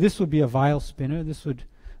 So this would be a Weyl spinner. This would,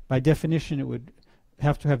 by definition, it would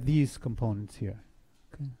have to have these components here.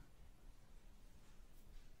 Okay.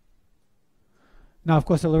 Now, of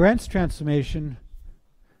course, a Lorentz transformation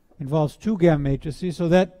involves two gamma matrices, so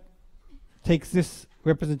that takes this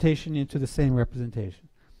representation into the same representation.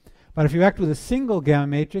 But if you act with a single gamma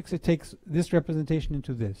matrix, it takes this representation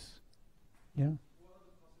into this. Yeah.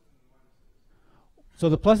 So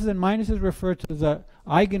the pluses and minuses refer to the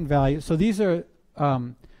eigenvalue. So these are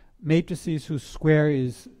matrices whose square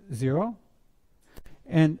is 0.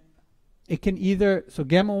 And it can either, so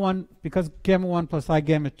gamma 1, because gamma 1 plus I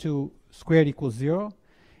gamma 2 squared equals 0,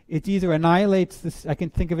 it either annihilates this, I can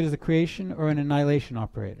think of it as a creation or an annihilation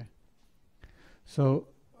operator. So,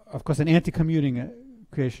 of course, an anti-commuting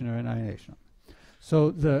creation or annihilation.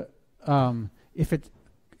 So the if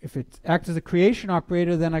it acts as a creation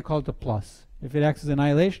operator, then I call it a plus. If it acts as an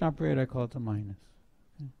annihilation operator, I call it a minus.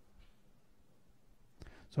 Okay.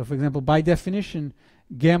 So, for example, by definition,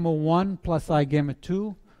 gamma 1 plus I gamma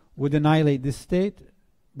 2 would annihilate this state,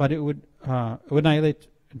 but it would annihilate,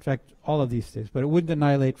 in fact, all of these states, but it wouldn't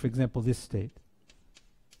annihilate, for example, this state.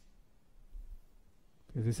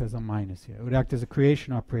 Because this has a minus here. It would act as a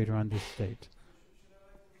creation operator on this state.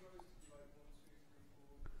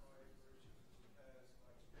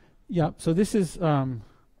 Yeah, so this is, so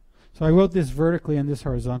I wrote this vertically and this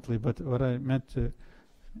horizontally, but what I meant to,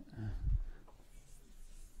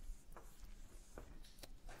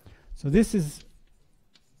 so this is,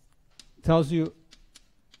 tells you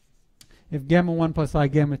if gamma 1 plus I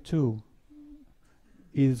gamma 2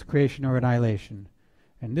 is creation or annihilation.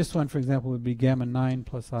 And this one, for example, would be gamma 9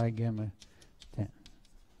 plus I gamma 10.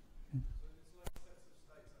 Okay.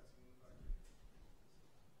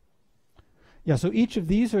 Yeah, so each of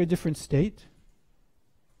these are a different state.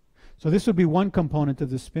 So this would be one component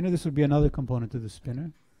of the spinner. This would be another component of the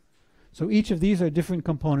spinner. So each of these are different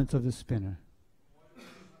components of the spinner.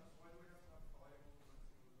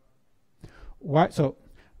 Why? So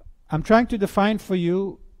I'm trying to define for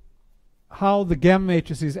you how the gamma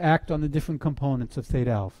matrices act on the different components of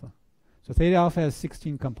theta alpha. So theta alpha has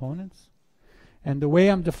 16 components. And the way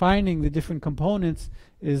I'm defining the different components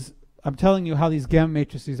is I'm telling you how these gamma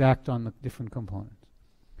matrices act on the different components.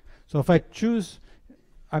 So if I choose,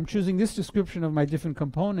 I'm choosing this description of my different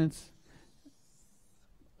components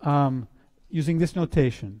using this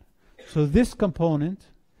notation. So this component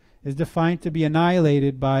is defined to be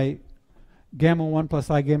annihilated by gamma 1 plus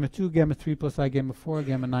I gamma 2, gamma 3 plus I gamma 4,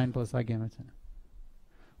 gamma 9 plus I gamma 10.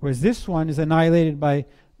 Whereas this one is annihilated by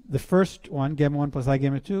the first one, gamma 1 plus I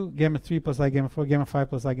gamma 2, gamma 3 plus I gamma 4, gamma 5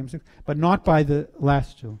 plus I gamma 6, but not by the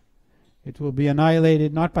last two. It will be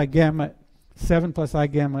annihilated not by gamma 7 plus I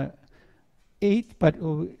gamma 8, but it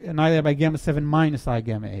will be annihilated by gamma 7 minus I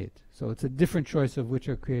gamma 8. So it's a different choice of which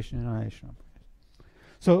are creation and annihilation operators.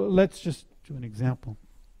 So let's just do an example.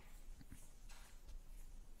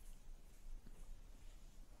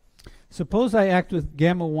 Suppose I act with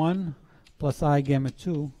gamma 1 plus I gamma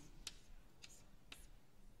 2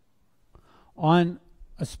 on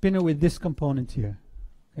a spinner with this component here.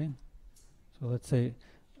 Okay, so let's say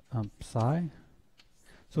psi.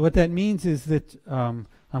 So what that means is that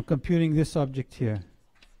I'm computing this object here.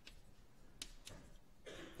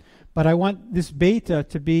 But I want this beta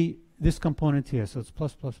to be this component here. So it's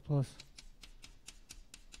plus, plus, plus.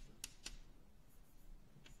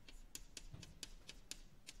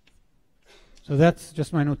 So that's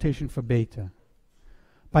just my notation for beta.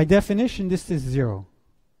 By definition, this is 0.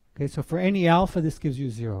 Okay, so for any alpha, this gives you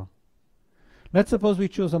 0. Let's suppose we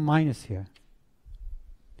choose a minus here.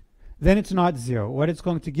 Then it's not 0. What it's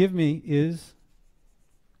going to give me is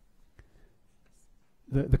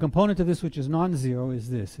the component of this which is non-zero is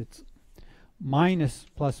this. It's minus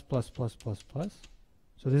plus, plus, plus, plus, plus.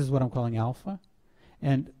 So this is what I'm calling alpha.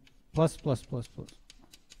 And plus, plus, plus, plus.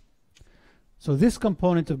 So this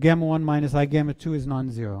component of gamma 1 minus I gamma 2 is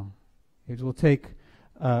non-zero. It will take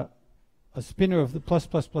a spinner of the plus,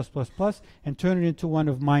 plus, plus, plus, plus and turn it into one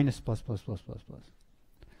of minus plus, plus, plus, plus, plus.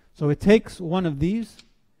 So it takes one of these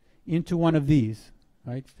into one of these,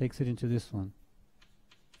 right? It takes it into this one.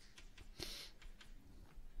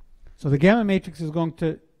 So the gamma matrix is going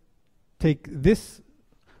to take this,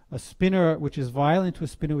 a spinner which is Weyl, into a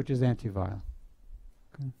spinner which is anti-Weyl.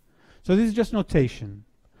 Okay. So this is just notation.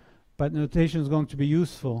 But notation is going to be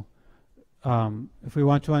useful if we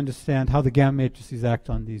want to understand how the gamma matrices act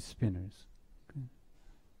on these spinners.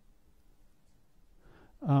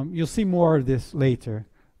 Okay. You'll see more of this later.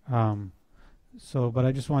 But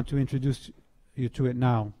I just want to introduce you to it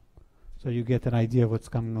now so you get an idea of what's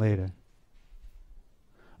coming later.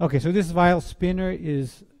 Okay, so this Weyl spinner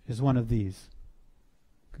is is one of these.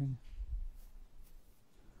 Okay.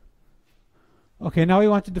 Okay, now we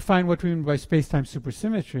want to define what we mean by space-time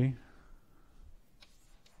supersymmetry.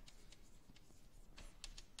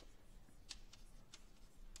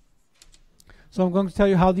 So I'm going to tell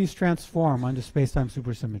you how these transform under space-time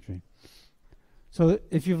supersymmetry. So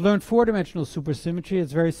if you've learned four-dimensional supersymmetry,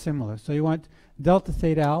 it's very similar. So you want delta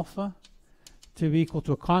theta alpha to be equal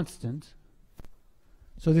to a constant.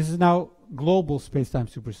 So this is now global space-time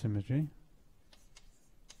supersymmetry.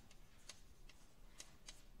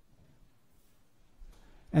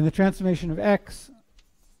 And the transformation of x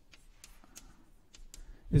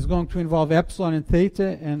is going to involve epsilon and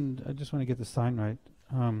theta, and I just want to get the sign right.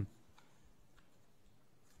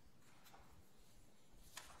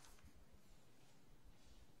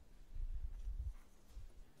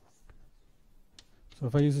 So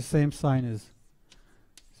if I use the same sign as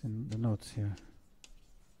it's in the notes here,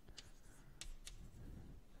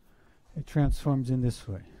 it transforms in this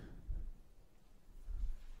way.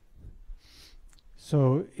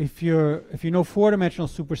 So if you know four-dimensional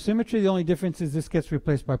supersymmetry, the only difference is this gets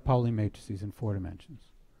replaced by Pauli matrices in 4 dimensions.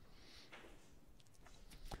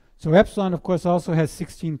 So epsilon, of course, also has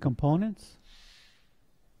 16 components.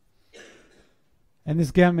 And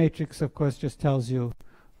this gamma matrix, of course, just tells you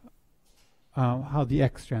how the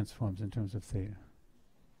x transforms in terms of theta.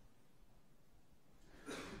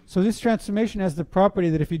 So this transformation has the property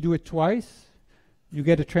that if you do it twice, you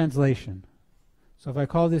get a translation. So if I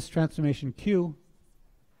call this transformation Q,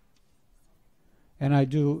 and I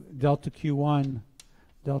do delta Q1,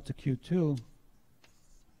 delta Q2,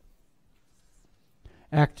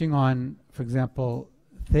 acting on, for example,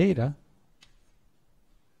 theta,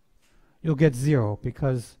 you'll get 0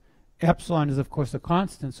 because epsilon is, of course, a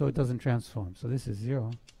constant, so it doesn't transform. So this is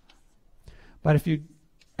 0. But if you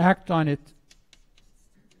act on it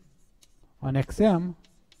on xm,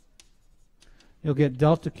 you'll get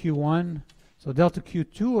delta Q1. So delta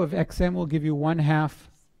Q2 of xm will give you 1/2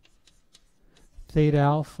 theta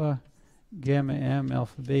alpha, gamma m,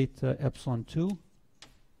 alpha beta, epsilon 2.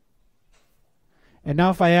 And now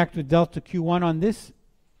if I act with delta Q1 on this,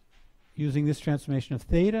 using this transformation of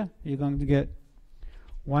theta, you're going to get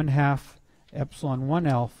 1/2 epsilon 1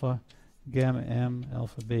 alpha, gamma m,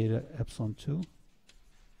 alpha beta, epsilon 2.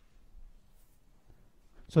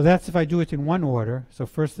 So that's if I do it in one order. So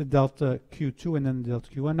first the delta Q2 and then the delta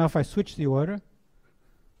Q1. Now if I switch the order,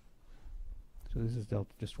 so this is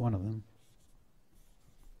delta, just one of them.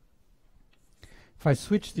 If I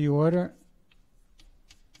switch the order,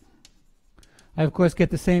 I of course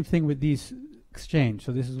get the same thing with these exchange.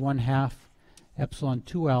 So this is 1/2 epsilon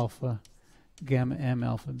 2 alpha, gamma m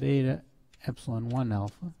alpha beta, epsilon 1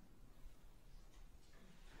 alpha.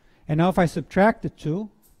 And now if I subtract the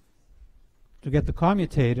two to get the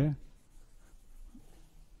commutator,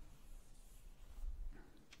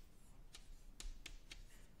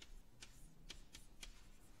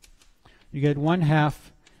 you get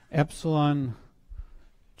 1/2 epsilon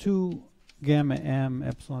 2 gamma m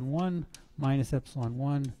epsilon 1 minus epsilon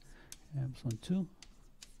 1 epsilon 2.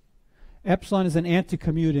 Epsilon is an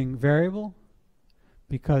anti-commuting variable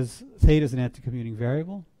because theta is an anti-commuting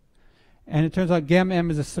variable. And it turns out gamma m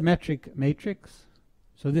is a symmetric matrix.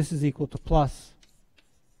 So this is equal to plus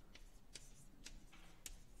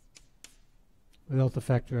the delta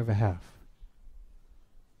factor of 1/2.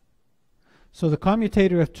 So the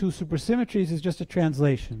commutator of two supersymmetries is just a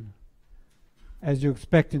translation, as you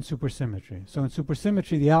expect in supersymmetry. So in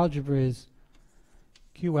supersymmetry, the algebra is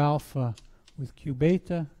Q alpha with Q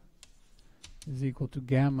beta is equal to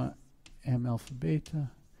gamma m alpha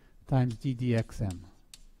beta times ddxm.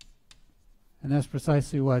 And that's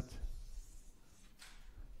precisely what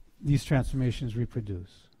these transformations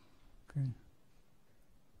reproduce.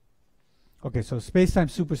 Okay, so space-time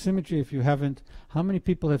supersymmetry, if you haven't, how many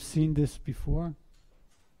people have seen this before?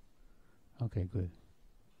 Okay, good.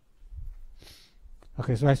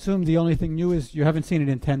 Okay, so I assume the only thing new is you haven't seen it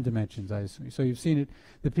in 10 dimensions, I assume. So you've seen it,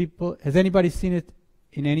 has anybody seen it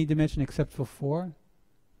in any dimension except for 4?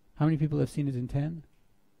 How many people have seen it in 10?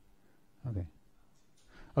 Okay.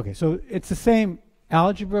 Okay, so it's the same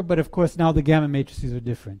algebra, but of course now the gamma matrices are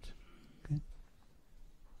different.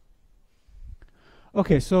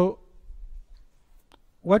 Okay, so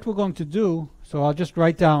what we're going to do, so I'll just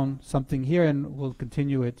write down something here and we'll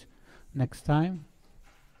continue it next time,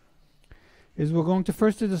 is we're going to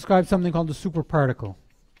first describe something called the superparticle.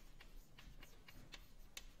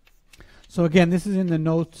 So again, this is in the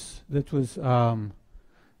notes that was,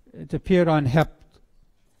 it appeared on HEP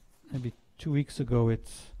maybe 2 weeks ago.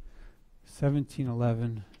 It's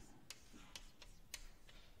 1711.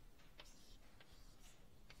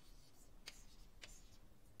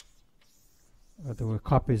 there were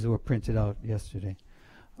copies that were printed out yesterday.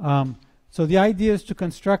 So the idea is to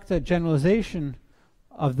construct a generalization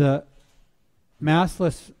of the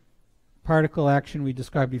massless particle action we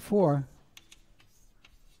described before.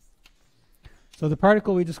 So the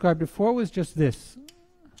particle we described before was just this.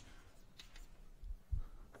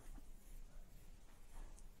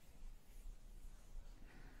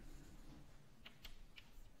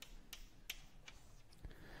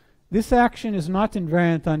 This action is not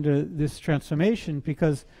invariant under this transformation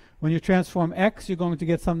because when you transform x, you're going to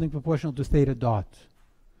get something proportional to theta dot,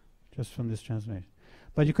 just from this transformation.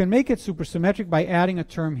 But you can make it supersymmetric by adding a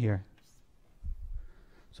term here.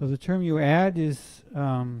 So the term you add is,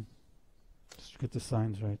 just get the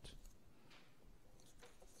signs right.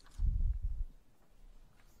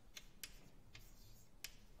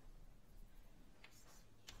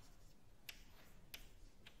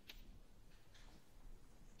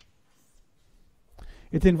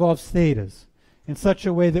 It involves thetas in such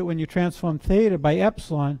a way that when you transform theta by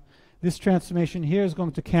epsilon, this transformation here is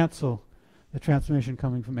going to cancel the transformation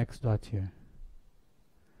coming from x dot here.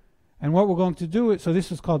 And what we're going to do is, so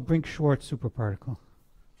this is called Brink-Schwarz superparticle.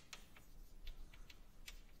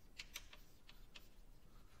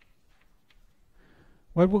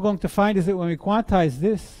 What we're going to find is that when we quantize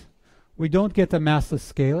this, we don't get a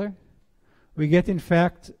massless scalar. We get, in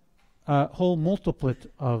fact, a whole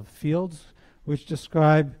multiplet of fields which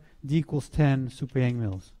describe d equals 10 super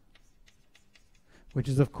Yang-Mills, which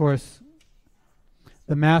is, of course,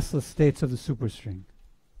 the massless states of the superstring,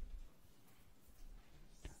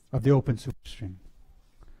 of the open superstring.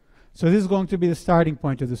 So this is going to be the starting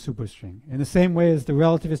point of the superstring, in the same way as the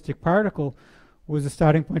relativistic particle was the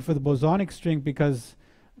starting point for the bosonic string because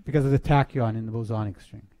of the tachyon in the bosonic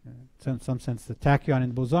string. In some sense, the tachyon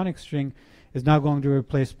in the bosonic string is now going to be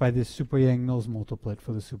replaced by this super Yang-Mills multiplet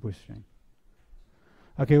for the superstring.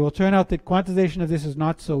 Okay, well, turn out that quantization of this is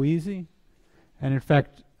not so easy, and in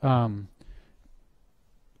fact,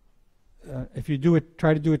 if you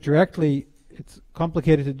try to do it directly, it's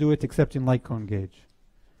complicated to do it except in light cone gauge.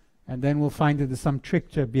 And then we'll find that there's some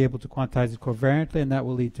trick to be able to quantize it covariantly, and that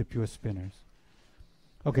will lead to pure spinors.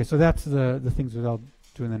 Okay, so that's the things that I'll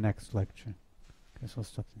do in the next lecture. Okay, so I'll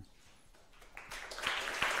stop there.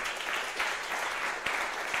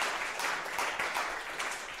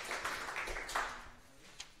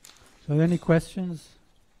 So any questions?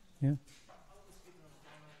 Yeah.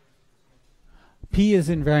 P is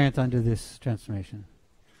invariant under this transformation.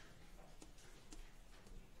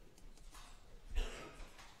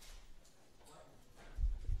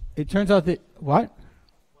 It turns out that what?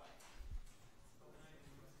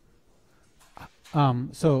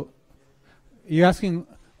 So you're asking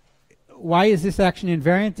why is this action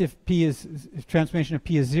invariant if P is if transformation of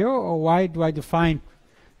P is 0, or why do I define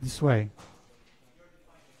this way?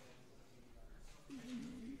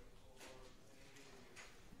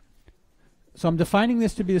 So I'm defining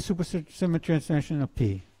this to be the supersymmetry transformation of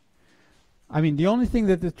P. I mean, the only thing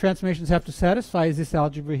that the transformations have to satisfy is this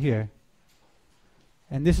algebra here.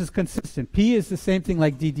 And this is consistent. P is the same thing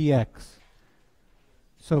like ddx.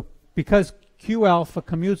 So because Q alpha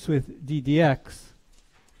commutes with ddx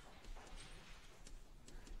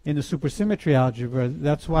in the supersymmetry algebra,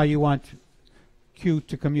 that's why you want Q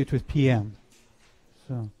to commute with PM.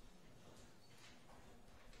 So,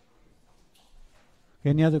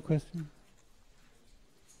 any other questions?